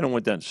then it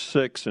went down to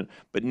 6.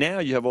 But now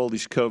you have all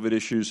these COVID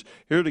issues.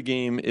 Here the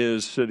game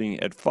is sitting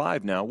at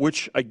 5 now,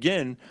 which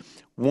again,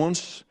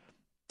 once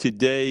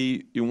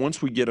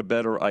we get a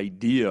better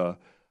idea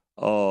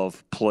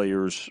of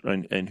players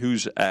and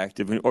who's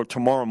active, or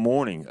tomorrow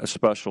morning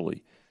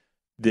especially,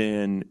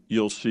 then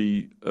you'll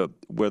see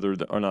whether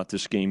or not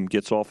this game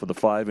gets off of the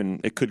 5,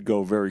 and it could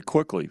go very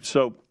quickly.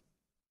 So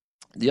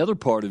the other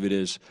part of it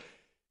is,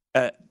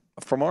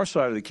 from our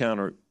side of the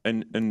counter,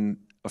 and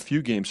a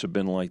few games have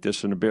been like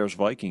this, and the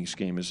Bears-Vikings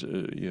game is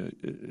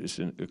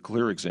a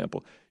clear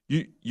example.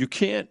 You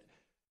can't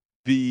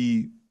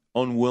be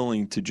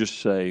unwilling to just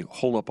say,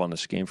 hold up on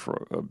this game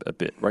for a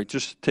bit, right?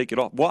 Just take it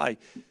off. Why?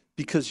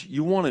 Because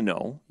you want to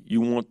know. You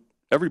want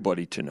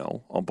everybody to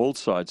know on both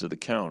sides of the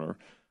counter.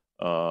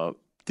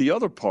 The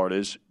other part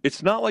is,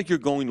 it's not like you're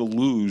going to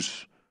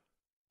lose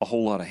a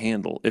whole lot of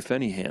handle, if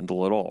any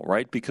handle at all,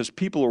 right? Because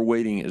people are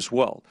waiting as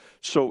well.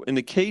 So in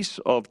the case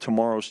of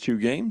tomorrow's 2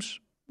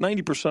 games,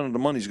 90% of the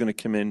money is going to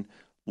come in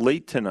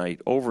late tonight,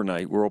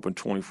 overnight. We're open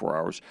 24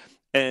 hours.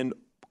 And,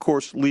 of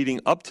course,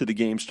 leading up to the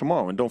games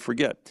tomorrow. And don't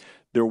forget,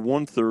 they're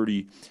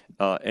 1:30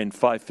 and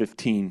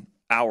 5:15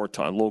 our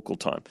time, local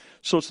time.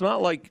 So it's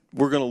not like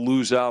we're going to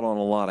lose out on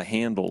a lot of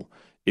handle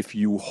if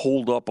you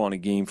hold up on a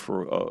game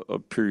for a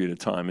period of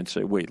time and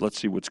say, wait, let's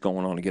see what's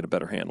going on and get a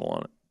better handle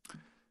on it.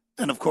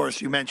 And, of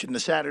course, you mentioned the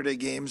Saturday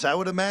games. I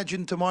would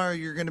imagine tomorrow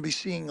you're going to be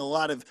seeing a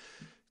lot of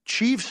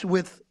Chiefs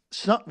with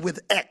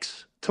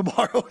X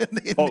tomorrow in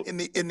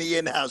the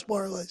in-house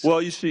parlays.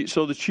 Well, you see,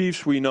 so the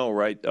Chiefs, we know,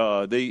 right?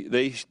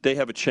 They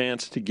have a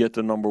chance to get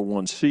the number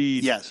 1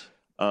 seed. Yes.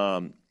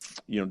 And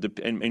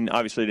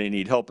obviously they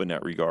need help in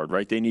that regard,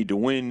 right? They need to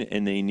win,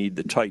 and they need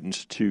the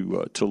Titans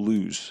to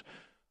lose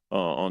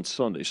on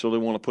Sunday. So they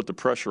want to put the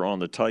pressure on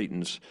the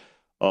Titans.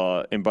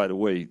 And by the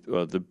way,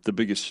 the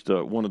biggest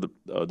one of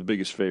the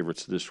biggest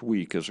favorites this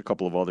week is a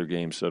couple of other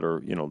games that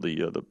are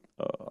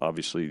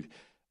obviously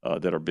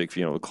that are big.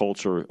 The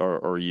Colts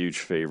are a huge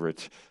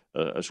favorite,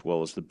 as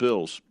well as the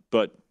Bills.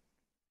 But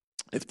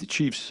if the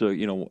Chiefs are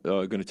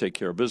going to take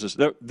care of business,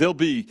 they'll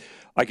be.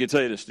 I can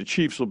tell you this: the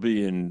Chiefs will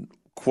be in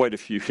quite a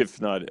few,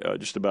 if not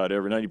just about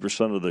every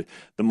 90% of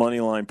the money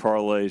line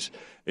parlays.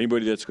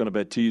 Anybody that's going to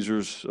bet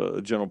teasers,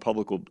 general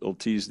public will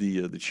tease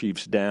the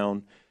Chiefs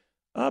down.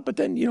 But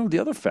then the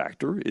other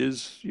factor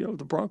is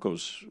the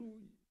Broncos,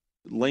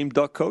 lame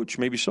duck coach,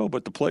 maybe so,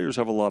 but the players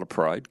have a lot of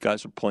pride.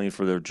 Guys are playing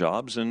for their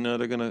jobs, and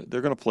they're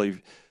gonna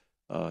play.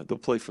 They'll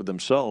play for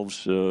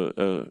themselves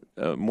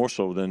more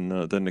so than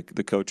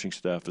the coaching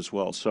staff as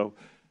well. So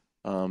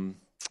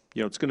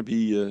it's going to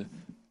be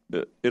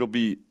it'll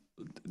be.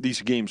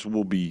 These games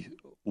will be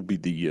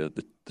the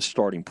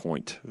starting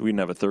point. We didn't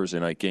have a Thursday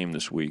night game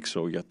this week,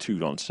 so we got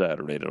 2 on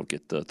Saturday that'll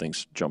get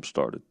things jump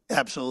started.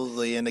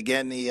 Absolutely, and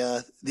again,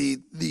 the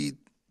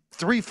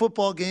 3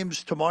 football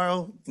games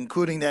tomorrow,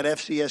 including that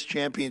FCS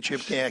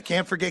championship game. I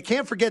can't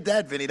forget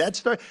that, Vinny. That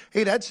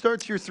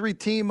starts your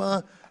 3-team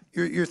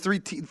your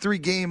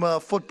 3-game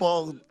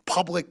football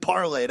public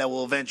parlay that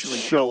will eventually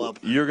show up.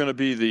 You're going to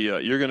be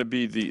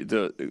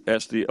the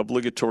ask the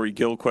obligatory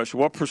Gil question.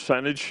 What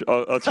percentage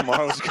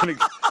tomorrow is going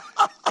to?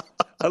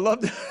 I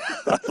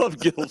love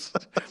Gil's.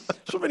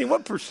 So many.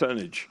 What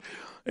percentage?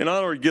 In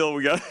honor of Gil,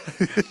 we got.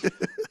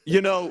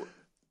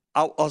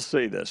 I'll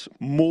say this: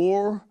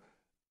 more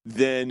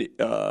than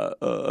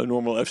a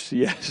normal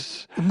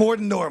FCS. More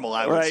than normal,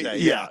 I would say.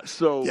 Yeah.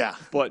 So. Yeah.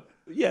 But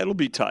it'll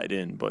be tied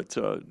in. But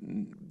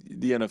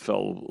the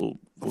NFL will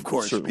of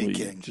course, certainly be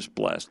king. Just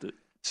blast it.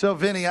 So,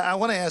 Vinny, I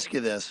want to ask you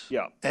this.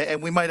 Yeah.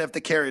 And we might have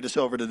to carry this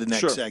over to the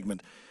next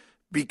segment,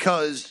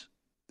 because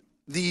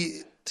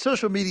the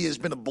social media has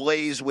been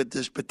ablaze with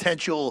this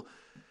potential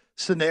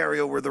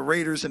scenario where the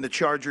Raiders and the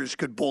Chargers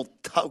could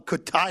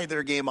tie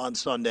their game on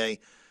Sunday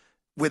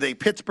with a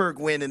Pittsburgh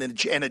win and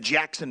a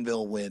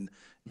Jacksonville win,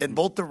 and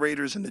both the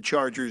Raiders and the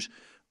Chargers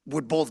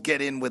would both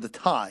get in with a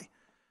tie.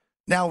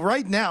 Now,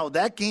 right now,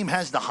 that game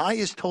has the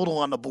highest total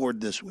on the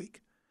board this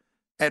week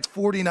at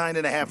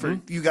 49.5.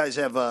 Mm-hmm. You guys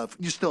have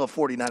you still have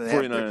 49.5.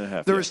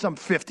 49.5. There is some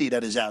 50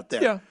 that is out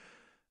there. Yeah.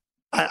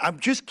 I'm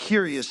just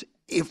curious,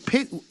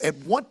 at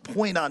what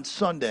point on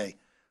Sunday,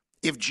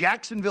 if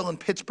Jacksonville and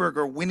Pittsburgh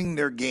are winning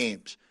their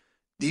games,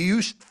 do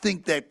you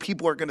think that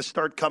people are going to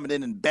start coming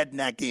in and betting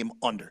that game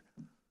under?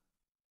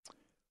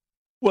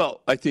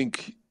 Well, I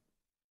think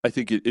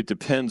it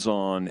depends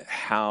on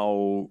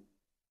how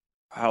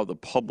how the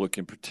public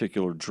in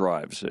particular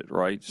drives it,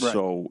 right?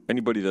 So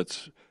anybody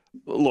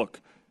look,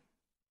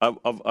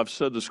 I've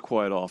said this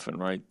quite often,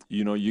 right?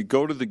 You know, you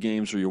go to the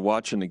games or you're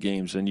watching the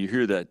games and you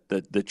hear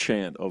the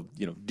chant of,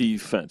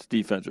 defense.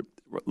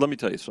 Let me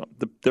tell you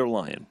something. They're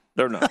lying.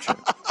 They're not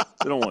cheering.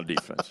 They don't want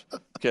defense.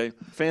 Okay?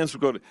 Fans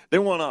will they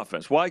want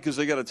offense. Why? Because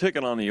they got a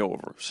ticket on the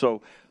over.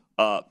 So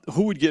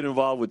who would get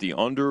involved with the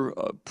under?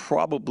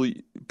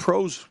 Probably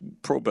pro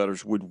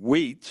bettors would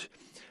wait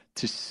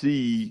to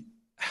see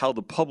how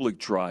the public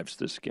drives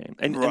this game.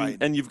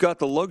 And you've got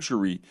the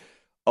luxury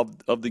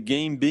of the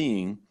game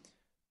being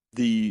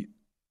the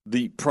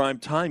prime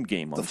time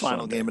game on the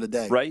final Sunday, game of the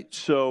day, right?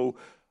 So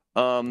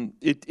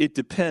it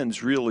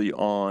depends really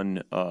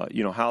on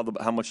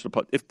how much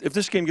if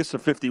this game gets to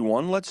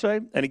 51, let's say,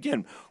 and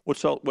again,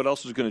 what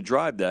else is going to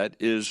drive that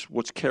is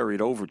what's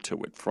carried over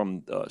to it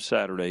from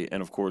Saturday,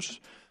 and of course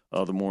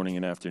the morning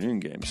and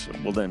afternoon games.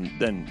 Well,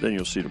 then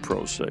you'll see the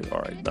pros say, all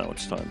right, now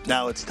it's time.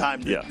 Now it's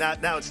time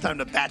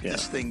to bat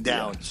this thing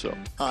down.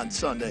 On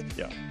Sunday.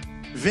 Yeah.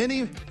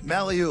 Vinny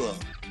Magliulo,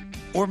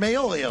 or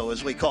Magliulo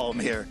as we call him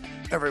here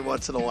every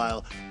once in a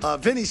while.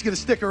 Vinny's going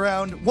to stick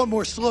around. One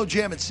more slow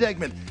jamming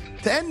segment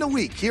to end the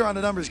week here on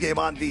the Numbers Game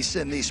on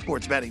VSiN, the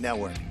Sports Betting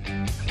Network.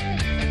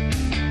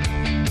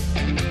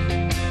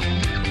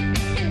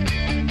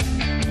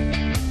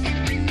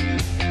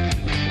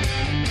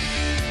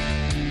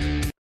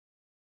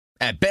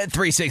 At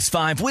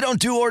Bet365, we don't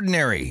do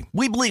ordinary.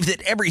 We believe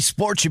that every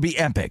sport should be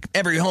epic.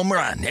 Every home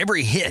run,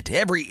 every hit,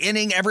 every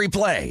inning, every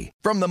play.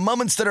 From the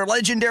moments that are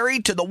legendary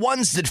to the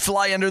ones that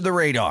fly under the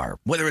radar.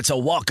 Whether it's a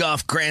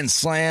walk-off grand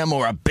slam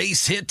or a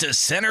base hit to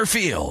center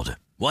field.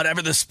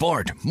 Whatever the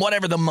sport,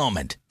 whatever the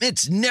moment.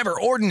 It's never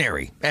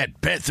ordinary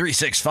at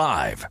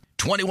Bet365.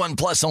 21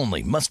 plus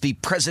only. Must be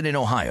present in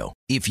Ohio.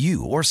 If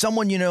you or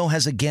someone you know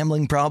has a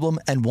gambling problem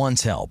and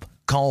wants help,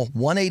 call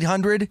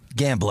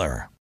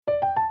 1-800-GAMBLER.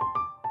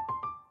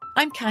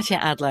 I'm Katya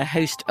Adler,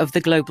 host of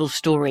The Global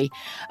Story.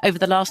 Over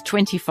the last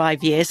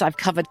 25 years, I've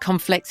covered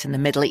conflicts in the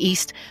Middle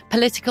East,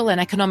 political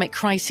and economic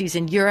crises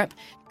in Europe,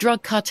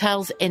 drug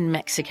cartels in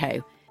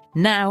Mexico.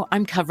 Now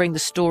I'm covering the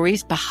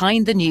stories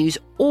behind the news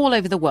all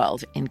over the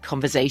world in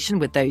conversation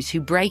with those who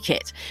break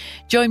it.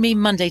 Join me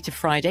Monday to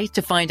Friday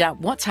to find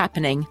out what's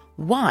happening,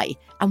 why,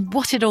 and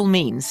what it all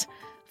means.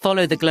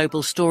 Follow The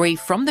Global Story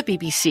from the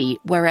BBC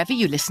wherever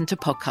you listen to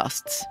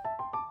podcasts.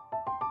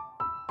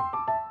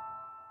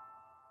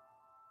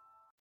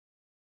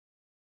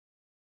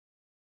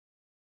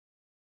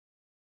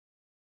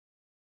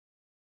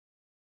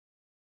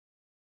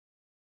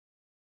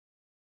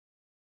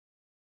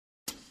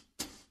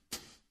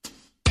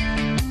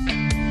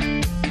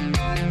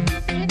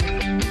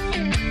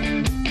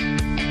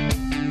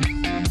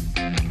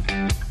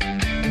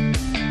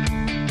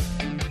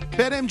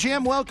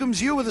 BetMGM welcomes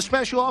you with a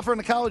special offer in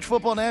the College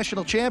Football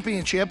National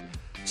Championship.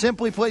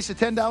 Simply place a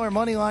 $10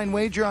 moneyline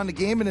wager on the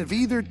game, and if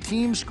either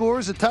team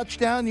scores a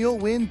touchdown, you'll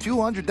win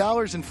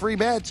 $200 in free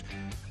bets,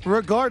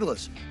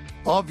 regardless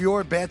of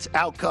your bet's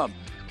outcome.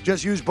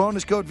 Just use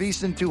bonus code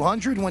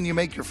VSiN200 when you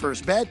make your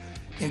first bet.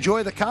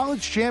 Enjoy the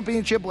College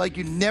Championship like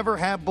you never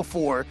have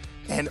before,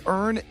 and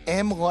earn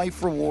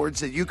M-Life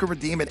rewards that you can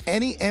redeem at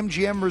any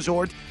MGM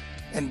resort.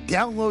 And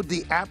download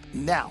the app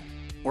now.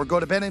 Or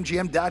go to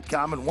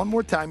BetMGM.com, and one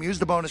more time, use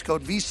the bonus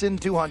code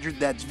VSiN200,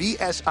 that's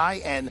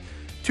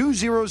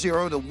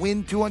VSIN200, to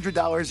win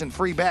 $200 in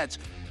free bets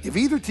if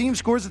either team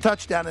scores a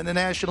touchdown in the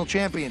national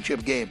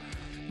championship game.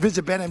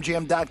 Visit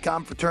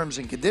BetMGM.com for terms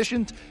and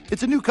conditions.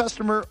 It's a new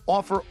customer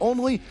offer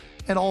only,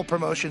 and all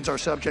promotions are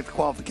subject to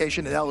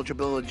qualification and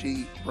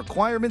eligibility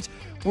requirements.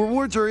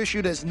 Rewards are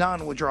issued as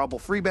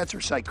non-withdrawable free bets or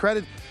site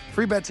credit.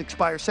 Free bets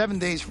expire 7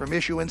 days from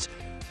issuance.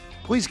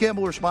 Please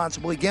gamble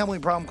responsibly.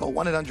 Gambling problem, call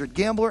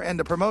 1-800-GAMBLER. And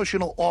the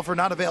promotional offer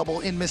not available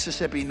in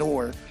Mississippi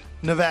nor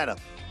Nevada.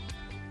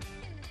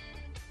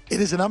 It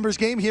is a numbers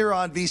game here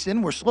on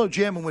VSiN. We're slow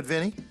jamming with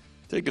Vinny.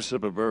 Take a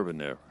sip of bourbon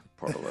there,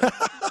 Parlay,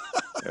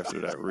 after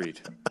that read.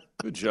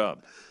 Good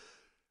job.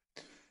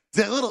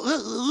 Is that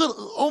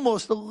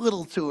almost a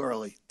little too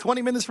early?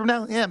 20 minutes from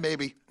now? Yeah,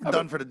 maybe.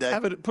 Done for the day.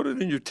 Put it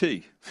in your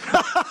tea.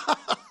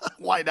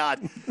 Why not?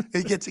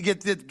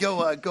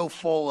 Go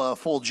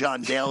full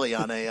John Daly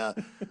on a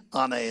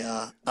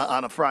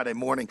Friday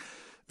morning.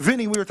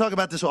 Vinny, we were talking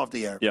about this off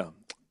the air. Yeah.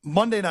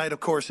 Monday night, of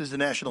course, is the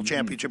national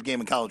championship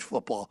game in college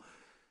football.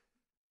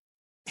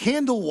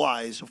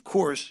 Handle-wise, of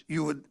course,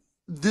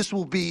 this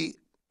will be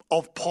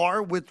of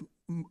par with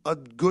a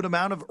good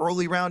amount of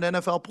early round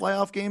NFL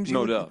playoff games.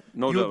 No doubt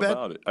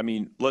about it. I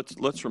mean,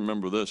 let's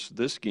remember this.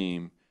 This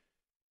game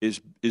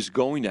is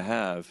going to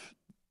have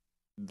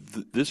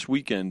this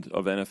weekend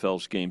of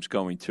NFL's games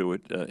going to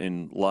it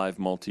in live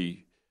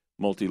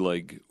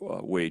multi-leg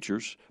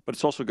wagers, but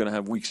it's also going to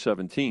have Week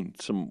 17,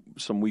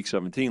 some Week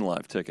 17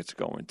 live tickets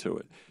going to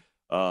it.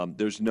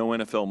 There's no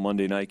NFL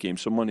Monday night game,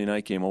 so Monday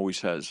night game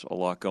always has a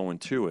lot going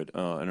to it in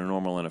a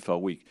normal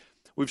NFL week.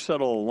 We've said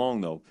all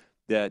along, though,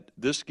 that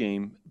this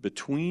game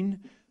between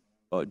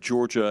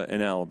Georgia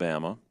and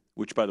Alabama,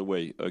 which, by the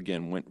way,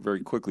 again, went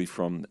very quickly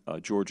from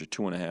Georgia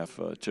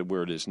 2.5 to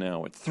where it is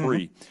now at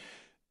 3,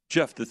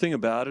 Jeff, the thing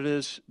about it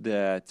is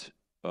that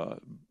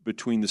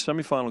between the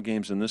semifinal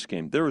games and this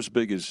game, they're as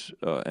big as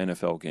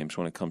NFL games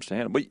when it comes to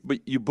handle.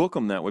 But you book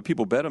them that way,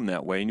 people bet them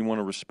that way, and you want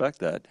to respect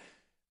that.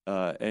 You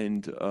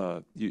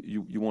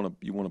want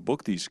to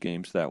book these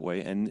games that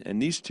way.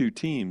 And these two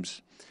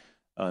teams,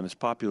 as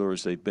popular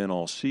as they've been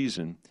all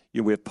season,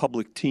 we have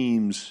public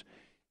teams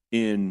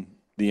in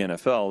the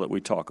NFL that we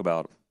talk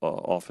about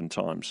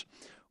oftentimes.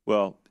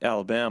 Well,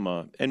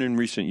 Alabama, and in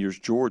recent years,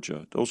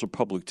 Georgia, those are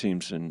public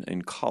teams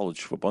in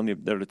college football.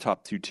 They're the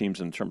top two teams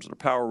in terms of the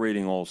power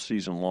rating all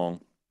season long.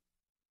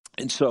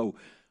 And so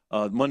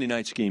Monday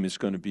night's game is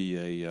going to be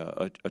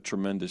a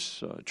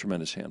tremendous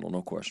handle,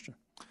 no question.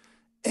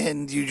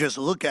 And you just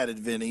look at it,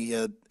 Vinny,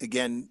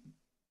 again,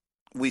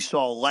 we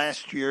saw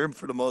last year,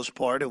 for the most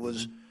part, it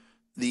was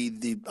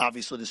the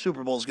obviously the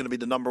Super Bowl is going to be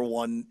the number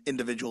one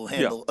individual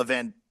handle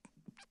event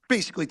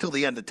basically till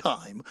the end of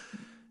time.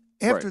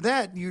 After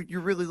that, you're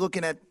really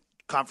looking at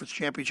conference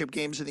championship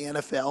games in the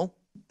NFL,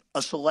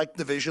 a select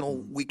divisional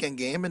weekend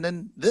game, and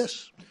then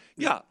this.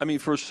 Yeah, I mean,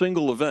 for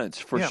single events,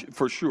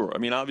 for sure. I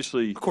mean,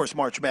 obviously, of course,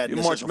 March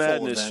Madness is a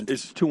full event.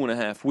 Is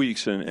 2.5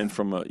 weeks, and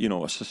from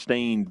a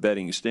sustained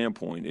betting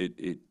standpoint,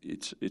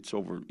 it's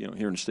over.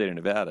 Here in the state of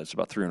Nevada, it's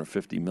about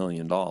 $350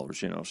 million.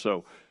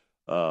 So.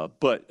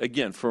 But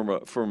again, from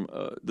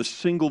the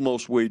single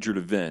most wagered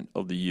event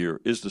of the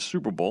year is the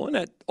Super Bowl, and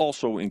that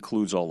also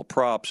includes all the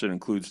props. It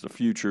includes the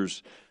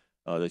futures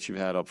that you've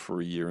had up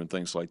for a year and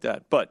things like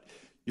that. But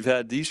you've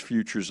had these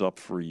futures up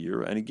for a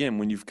year, and again,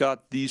 when you've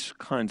got these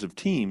kinds of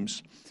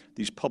teams,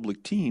 these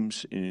public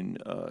teams in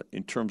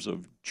terms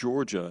of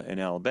Georgia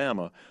and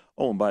Alabama.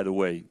 Oh, and by the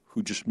way,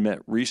 who just met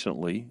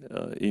recently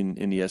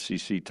in the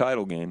SEC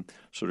title game,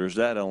 so there's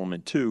that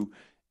element too,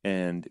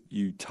 and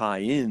you tie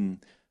in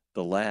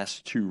the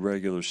last two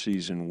regular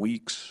season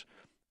weeks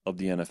of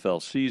the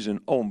NFL season.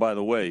 Oh, and by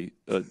the way,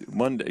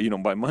 Monday,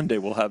 by Monday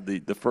we'll have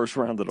the first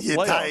round of the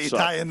playoffs.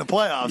 Tie in the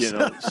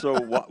playoffs. So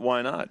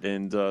why not?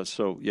 And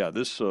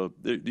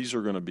these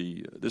are going to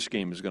be. This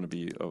game is going to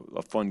be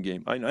a fun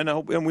game.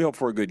 And we hope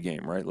for a good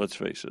game, right? Let's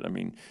face it. I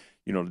mean,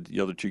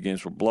 the other two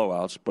games were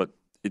blowouts, but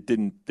they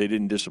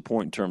didn't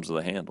disappoint in terms of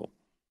the handle.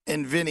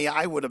 And Vinny,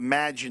 I would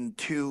imagine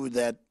too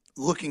that.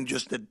 Looking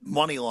just at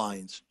money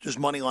lines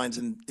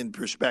in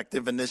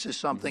perspective, and this is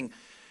something,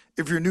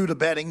 if you're new to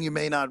betting, you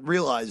may not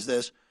realize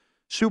this.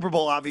 Super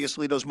Bowl,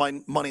 obviously, those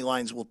money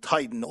lines will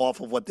tighten off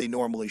of what they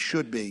normally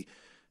should be.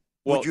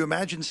 Well, would you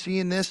imagine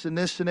seeing this in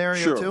this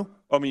scenario too?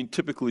 I mean,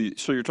 typically,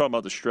 so you're talking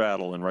about the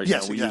straddle, and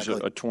now we use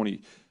a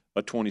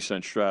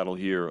 20-cent straddle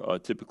here.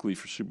 Typically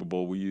for Super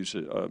Bowl, we use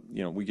it.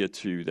 We get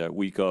to that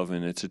week of,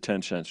 and it's a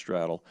 10-cent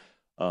straddle.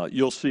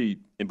 You'll see,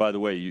 and by the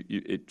way,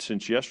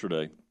 since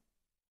yesterday.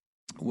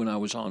 When I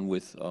was on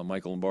with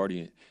Michael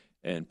Lombardi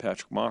and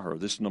Patrick Maher,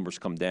 this number's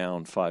come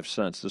down 5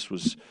 cents. This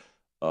was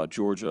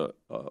Georgia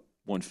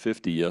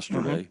 150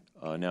 yesterday.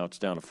 Now it's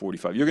down to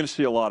 45. You're going to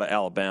see a lot of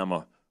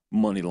Alabama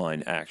money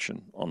line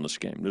action on this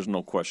game. There's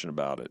no question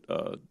about it.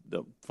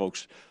 The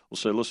folks will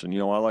say, "Listen,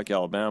 I like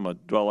Alabama.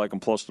 Do I like them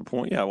plus the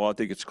point? Yeah. Well, I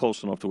think it's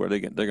close enough to where they're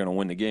going to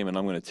win the game, and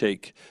I'm going to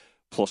take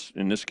plus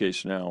in this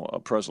case now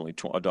presently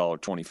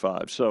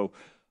 $1.25. So,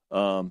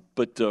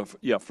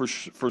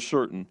 for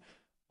certain."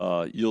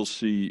 You'll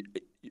see,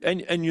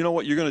 and you know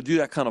what? You're going to do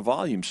that kind of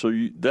volume. So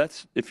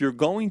if you're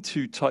going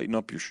to tighten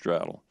up your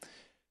straddle,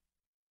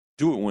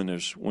 do it when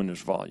there's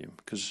volume,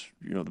 because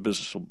the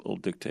business will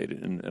dictate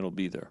it and it'll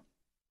be there.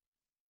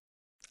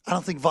 I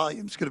don't think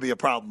volume's going to be a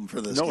problem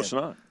for this. No, game. It's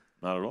not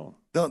at all.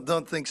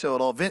 Don't think so at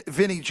all,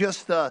 Vinny.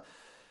 Just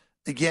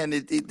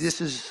again,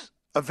 this is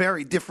a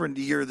very different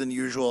year than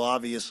usual,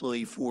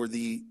 obviously, for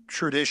the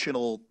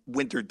traditional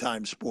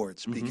wintertime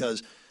sports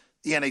because.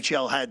 The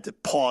NHL had to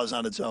pause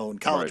on its own.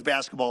 College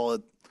basketball,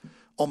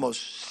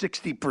 almost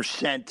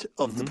 60%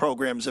 of the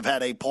programs have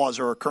had a pause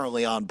or are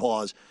currently on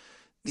pause.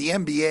 The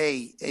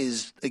NBA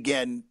is,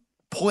 again,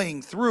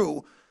 playing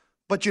through,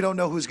 but you don't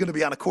know who's going to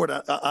be on a court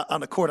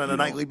on a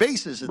nightly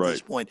basis at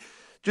this point.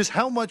 Just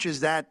how much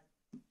is that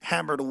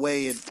hammered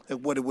away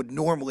at what it would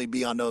normally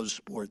be on those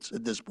sports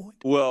at this point?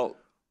 Well,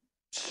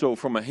 so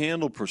from a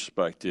handle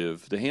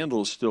perspective, the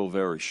handle is still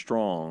very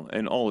strong,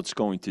 and all it's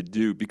going to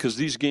do, because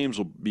these games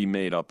will be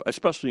made up,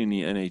 especially in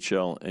the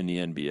NHL and the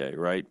NBA,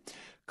 right?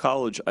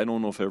 College, I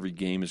don't know if every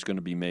game is going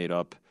to be made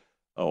up,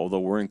 although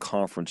we're in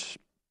conference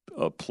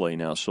play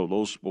now, so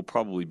those will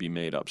probably be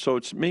made up. So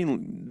it's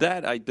mainly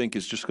that, I think,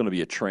 is just going to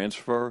be a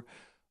transfer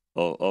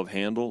of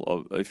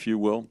handle, if you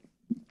will.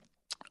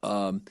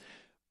 But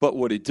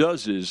what it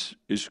does is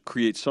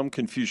create some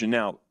confusion.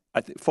 Now, I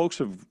think folks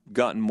have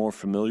gotten more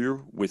familiar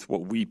with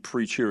what we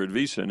preach here at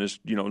VSiN is,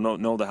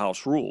 know the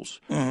house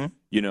rules.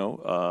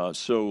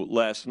 So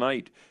last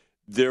night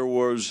there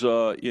was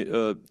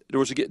the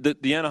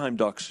Anaheim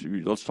Ducks.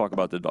 Let's talk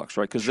about the Ducks,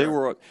 right? Because there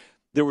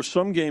were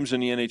some games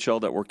in the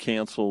NHL that were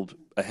canceled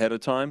ahead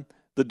of time.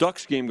 The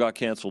Ducks game got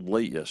canceled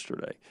late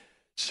yesterday.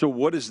 So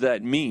what does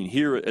that mean?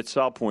 Here at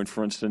South Point,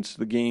 for instance,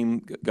 the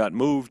game got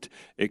moved,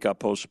 it got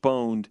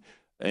postponed,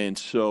 and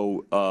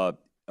so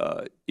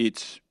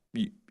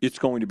it's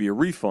going to be a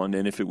refund.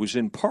 And if it was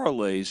in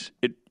parlays,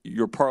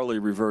 your parlay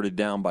reverted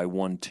down by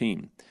one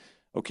team.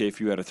 Okay,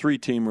 if you had a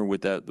 3-teamer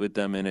with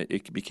them in it,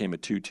 it became a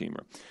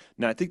 2-teamer.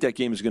 Now, I think that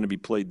game is going to be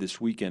played this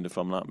weekend, if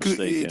I'm not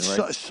mistaken,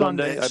 right?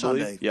 Sunday, I believe.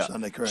 Sunday, yeah.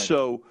 Sunday, correct.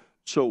 So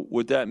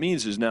what that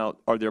means is now,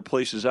 are there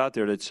places out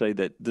there that say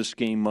that this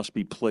game must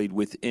be played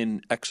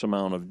within X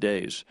amount of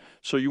days?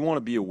 So you want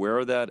to be aware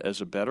of that as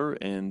a bettor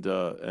and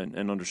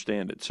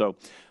understand it. So,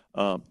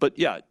 but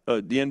yeah,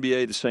 the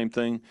NBA, the same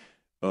thing.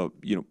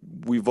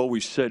 We've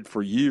always said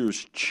for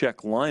years, check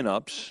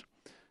lineups.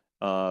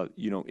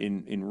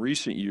 In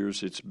recent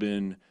years, it's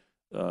been,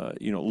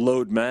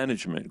 load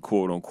management,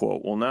 quote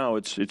unquote. Well, now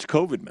it's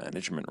COVID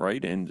management,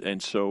 right?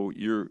 And so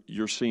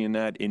you're seeing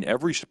that in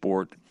every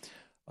sport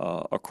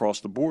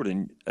across the board.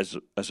 And as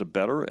a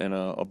bettor and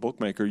a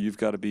bookmaker, you've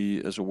got to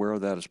be as aware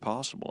of that as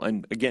possible.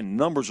 And again,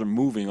 numbers are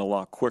moving a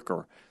lot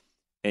quicker,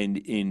 and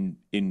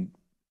in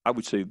I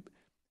would say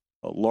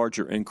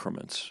larger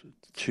increments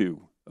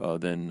too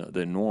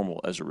than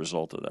normal as a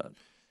result of that.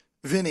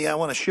 Vinny, I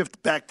want to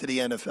shift back to the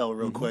NFL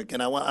real quick,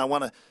 and I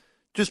want to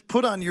just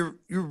put on your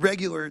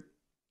regular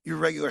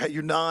hat,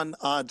 your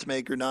non-odds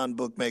maker,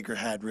 non-bookmaker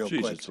hat real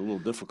quick. It's a little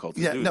difficult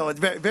to do. Yeah, no, it's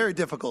very, very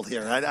difficult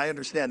here. I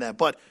understand that.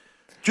 But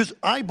just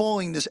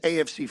eyeballing this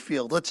AFC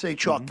field, let's say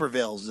chalk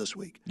prevails this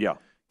week. Yeah.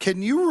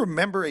 Can you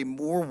remember a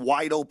more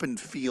wide-open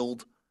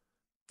field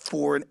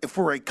for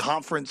a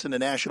conference in the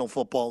National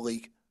Football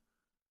League?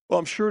 Well,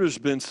 I'm sure there's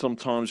been some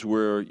times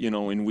where,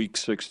 in week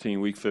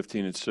 16, week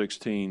 15 and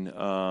 16,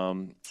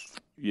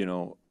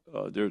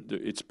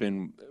 it's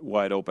been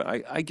wide open.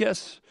 I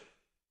guess,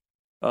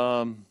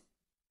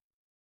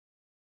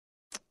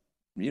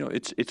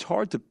 it's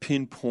hard to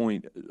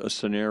pinpoint a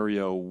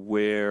scenario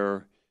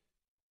where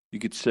you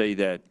could say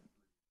that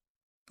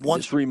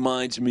this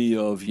reminds me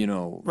of,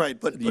 right,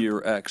 but year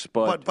X.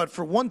 But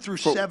for 1 through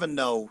 7,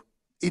 though,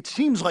 it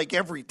seems like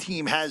every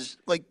team has,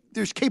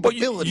 there's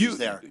capabilities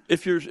there.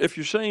 If you're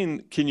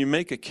saying, can you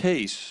make a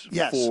case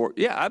for?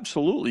 Yeah,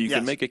 absolutely, you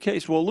can make a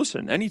case. Well,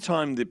 listen,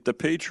 anytime the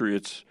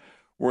Patriots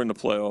were in the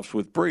playoffs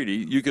with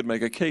Brady, you could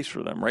make a case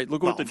for them, right?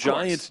 Look what the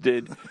Giants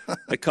did,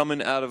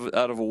 coming out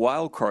of a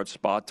wild card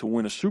spot to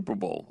win a Super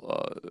Bowl,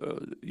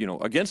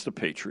 against the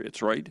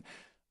Patriots, right?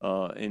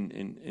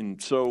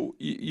 And so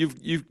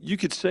you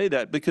could say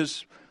that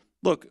because,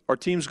 look, our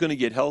team's going to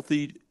get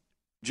healthy,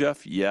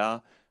 Jeff. Yeah.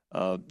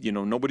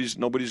 Nobody's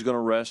going to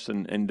rest,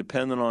 and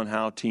depending on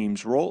how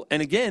teams roll.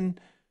 And again,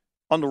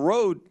 on the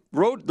road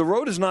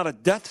is not a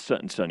death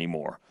sentence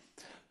anymore.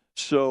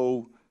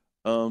 So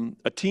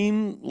a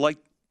team like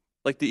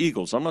the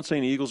Eagles, I'm not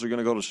saying the Eagles are going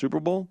to go to the Super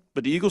Bowl,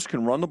 but the Eagles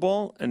can run the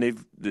ball, and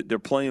they're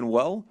playing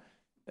well.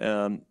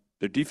 Their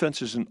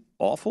defense isn't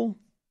awful.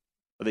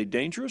 Are they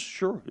dangerous?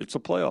 Sure, it's the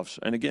playoffs.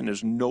 And again,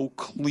 there's no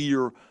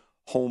clear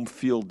home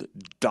field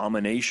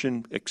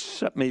domination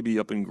except maybe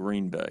up in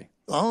Green Bay.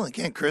 Well,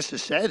 again, Chris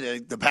has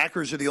said the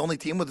Packers are the only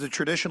team with a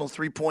traditional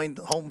 3-point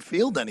home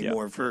field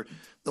anymore for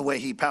the way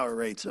he power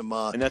rates them.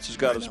 And that's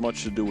got as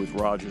much to do with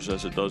Rodgers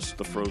as it does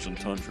the frozen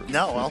tundra.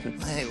 No, well,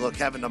 hey, look,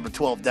 having number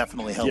 12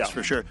 definitely helps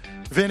for sure.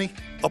 Vinny,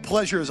 a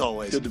pleasure as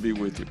always. Good to be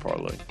with you,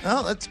 Parlay.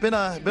 Well, it's been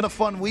a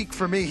fun week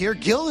for me here.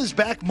 Gil is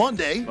back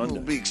Monday.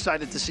 We'll be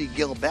excited to see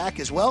Gil back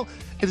as well.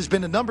 It has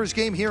been a numbers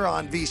game here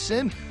on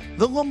VSiN.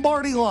 The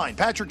Lombardi Line,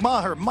 Patrick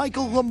Maher,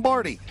 Michael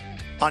Lombardi.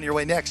 On your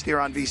way next here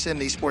on VSiN,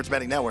 the Sports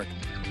Betting Network.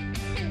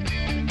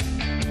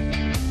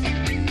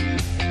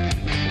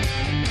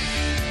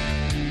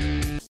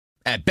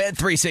 At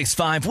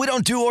Bet365, we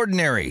don't do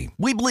ordinary.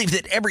 We believe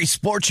that every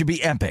sport should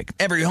be epic.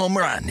 Every home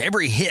run,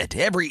 every hit,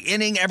 every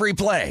inning, every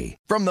play.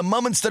 From the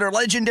moments that are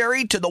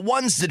legendary to the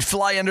ones that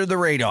fly under the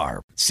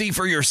radar. See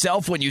for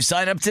yourself when you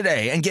sign up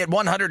today and get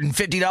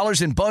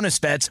 $150 in bonus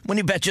bets when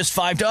you bet just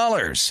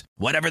 $5.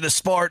 Whatever the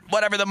sport,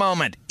 whatever the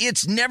moment,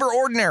 it's never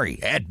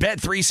ordinary at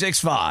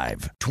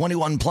Bet365.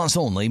 21 plus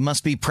only.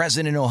 Must be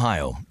present in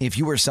Ohio. If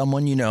you or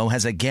someone you know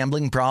has a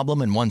gambling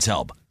problem and wants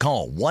help,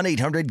 call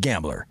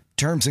 1-800-GAMBLER.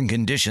 Terms and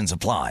conditions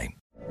apply.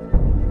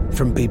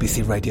 From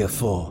BBC Radio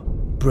 4,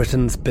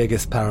 Britain's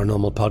biggest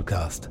paranormal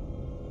podcast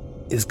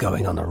is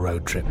going on a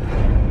road trip.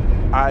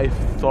 I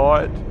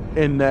thought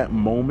in that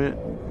moment,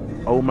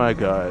 oh my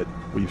God,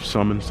 we've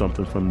summoned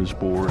something from this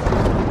board.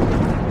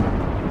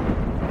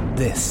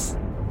 This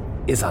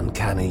is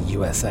Uncanny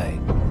USA.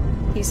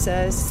 He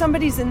says,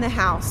 somebody's in the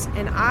house,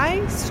 and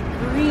I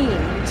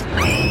screamed.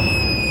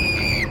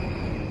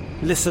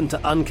 Listen to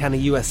Uncanny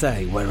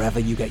USA wherever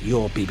you get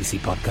your BBC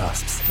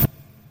podcasts,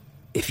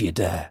 if you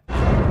dare.